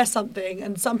like will wear something,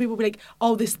 and some people will be like,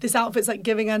 oh, this outfit's like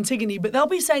giving Antigoni, but they'll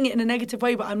be saying it in a negative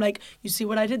way. But I'm like, you see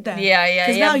what I did there? Yeah.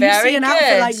 Because now you very see an good.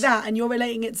 outfit like that, and you're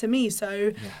relating it to me,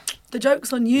 so the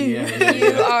joke's on you.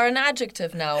 You are an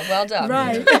adjective now. Well done.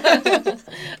 Right.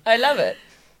 I love it.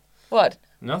 What?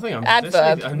 Nothing. I'm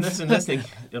Adverb. listening.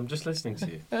 I'm just listening to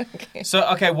you. Okay. So,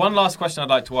 one last question I'd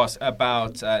like to ask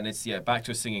about, and it's back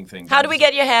to a singing thing. How do we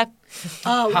get your hair?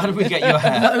 Oh, How do we get your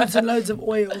hair? loads and loads of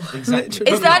oil. Exactly.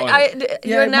 Is that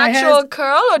your Yeah, my natural hair's-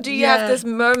 curl, or do you have Yeah. this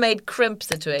mermaid crimp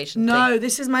situation? No,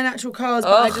 this is my natural curls,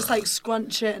 but I just like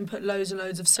scrunch it and put loads and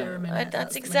loads of serum in it.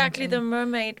 That's exactly the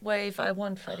mermaid wave I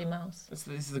want, Freddie Mouse. This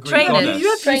is the Greek Train it. goddess. You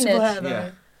have Train beautiful it. hair though. Yeah.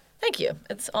 Thank you.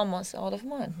 It's almost all of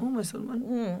mine. Almost on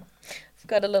one. I've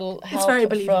got a little help very from.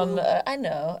 believable. I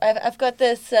know. I've got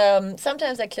this.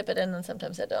 Sometimes I clip it in, and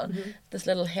sometimes I don't. This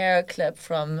little hair clip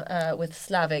from with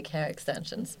Slavic hair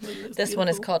extensions. This one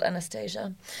is called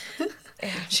Anastasia.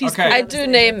 She's Okay. I do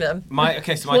name them. So my What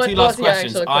two was last your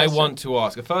questions actual I question? want to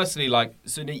ask. Firstly,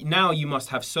 now you must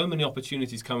have so many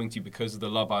opportunities coming to you because of the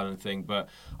Love Island thing, but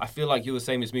I feel like you're the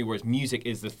same as me, whereas music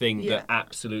is the thing that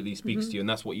absolutely speaks to you, and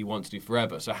that's what you want to do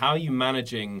forever. So how are you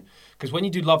managing, because when you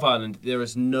do Love Island, there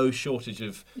is no shortage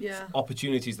of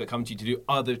opportunities that come to you to do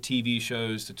other TV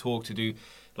shows, to talk, to do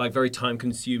like very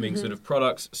time-consuming sort of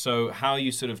products. So how are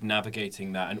you sort of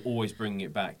navigating that and always bringing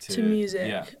it back to music?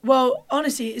 Yeah. Well,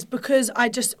 honestly, it's because I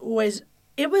just always...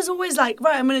 It was always like,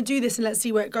 right, I'm going to do this and let's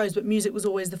see where it goes. But music was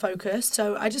always the focus.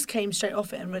 So I just came straight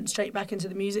off it and went straight back into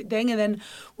the music thing. And then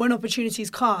when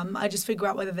opportunities come, I just figure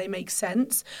out whether they make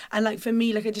sense. And like for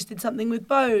me, like I just did something with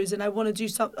Bose, and I want to do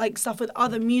stuff with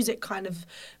other music kind of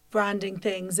branding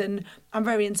things, and I'm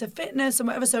very into fitness and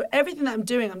whatever, so everything that I'm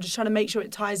doing, I'm just trying to make sure it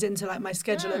ties into like my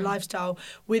schedule and lifestyle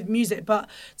with music. But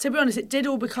to be honest, it did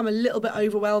all become a little bit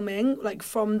overwhelming like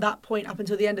from that point up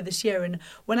until the end of this year. And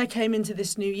when I came into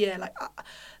this new year,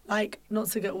 like not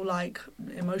to get all like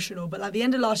emotional, but like the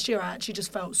end of last year, I actually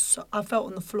just I felt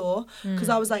on the floor because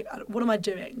I was like, what am I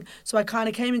doing? So I kind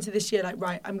of came into this year like,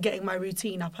 right, I'm getting my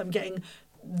routine up, I'm doing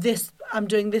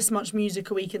this much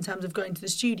music a week in terms of going to the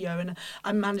studio, and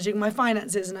I'm managing my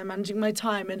finances and I'm managing my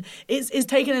time, and it's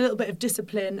taken a little bit of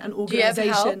discipline and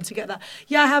organisation to get that.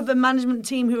 Yeah, I have a management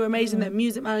team who are amazing. They're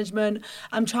music management.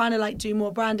 I'm trying to like do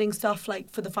more branding stuff like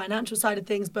for the financial side of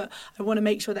things, but I want to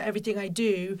make sure that everything I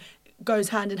do goes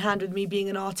hand in hand with me being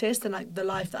an artist and like the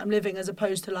life that I'm living, as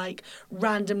opposed to like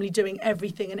randomly doing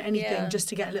everything and anything just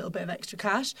to get a little bit of extra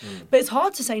cash. But it's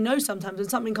hard to say no sometimes when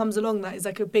something comes along that is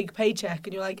like a big paycheck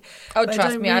and you're like, Oh, but I trust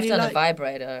don't me, I've really done a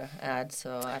vibrator ad,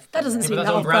 so I've that doesn't seem that's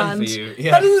that on on brand brand. for you.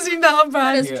 Yeah. That doesn't seem that on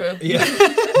brand. That is true. Yeah.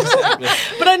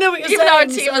 But I know what you're Even saying. our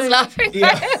team was laughing.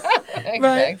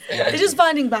 Right. It's just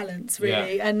finding balance,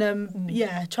 really, and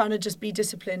trying to just be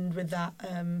disciplined with that.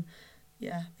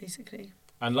 Basically.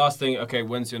 And last thing,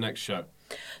 when's your next show?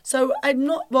 So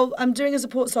I'm doing a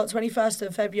support slot 21st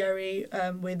of February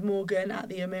with Morgan at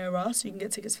the Amira, so you can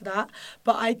get tickets for that.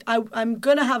 But I'm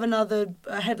going to have another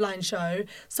headline show.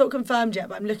 It's not confirmed yet,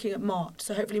 but I'm looking at March.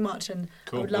 So hopefully March, and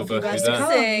Cool. I would love We'll for you both guys do to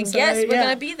that. come. So, Yes, we're going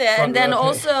to be there. Front And then row,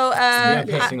 also...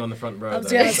 pissing on the front row.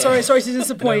 sorry to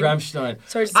disappoint. Rammstein.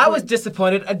 Sorry to I was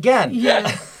disappoint. disappointed again.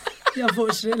 Yeah. Yeah,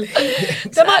 unfortunately.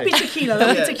 There might be tequila.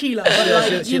 There'll be tequila.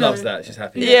 But like, She loves that. She's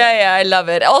happy. Yeah, I love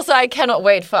it. Also, I cannot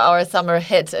wait for our summer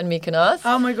hit in Mykonos.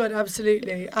 Oh my God,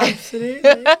 absolutely. Dancing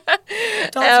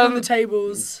on the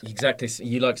tables. Exactly.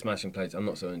 You like smashing plates. I'm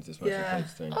not so into smashing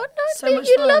plates thing. Oh, no, So but much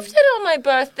you fun. loved it on my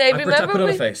birthday. I Remember? put on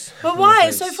a face. But why?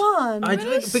 It's so fun.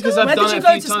 Because I've Where done did you it go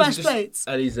a few to times. smash plates?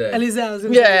 Elysee. Elysee, I was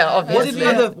gonna Yeah, say. yeah, What is obviously. the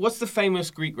other? What's the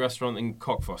famous Greek restaurant in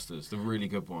Cockfosters? The really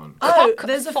good one. Oh, Cock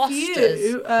there's a Fosters.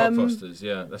 few. Cockfosters.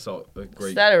 Yeah, that's all. Great.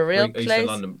 Is that a real Eastern place?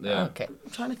 London. Yeah. Okay.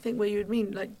 I'm trying to think where you would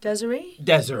mean, like Desiree?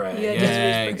 Desiree. Yeah, Yeah,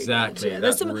 Desiree's pretty exactly. good. Yeah,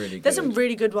 That's there's really good. There's some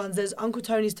really good ones. There's Uncle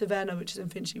Tony's Taverna, which is in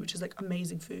Finchley, which is like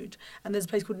amazing food. And there's a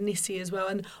place called Nissi as well.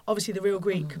 And obviously the Real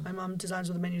Greek. My mum designs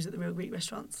all the menus at the Real Greek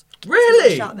restaurants.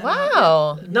 Really? Shout them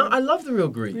Wow. No, I love the Real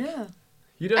Greek. Yeah.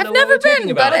 You don't I've know never what we're talking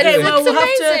been, about. but Okay, it well, looks we'll have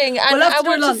to, amazing, and we'll have I to do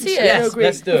want to lunch see at it. Real Yes, Greek.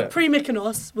 let's do it.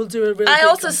 Pre-Mykonos, we'll do a Real I Greek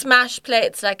also one. smash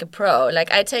plates like a pro.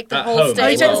 Like I take the At whole home. stable. Oh,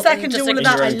 you take the and second just do all like of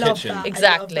that. your I own love kitchen. that.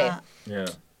 Exactly. I love that. Yeah.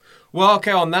 Well,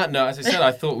 okay, on that note, as I said,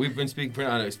 I thought we've been speaking for,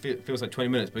 I don't know, it feels like 20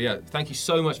 minutes, but yeah, thank you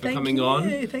so much for coming on.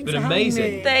 Thanks it's been for amazing.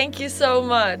 having me. Thank you so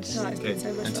much. No, it's been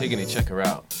so much fun. Antigoni, check her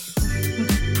out.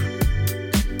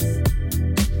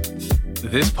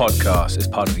 This podcast is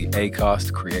part of the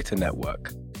Acast Creator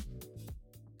Network.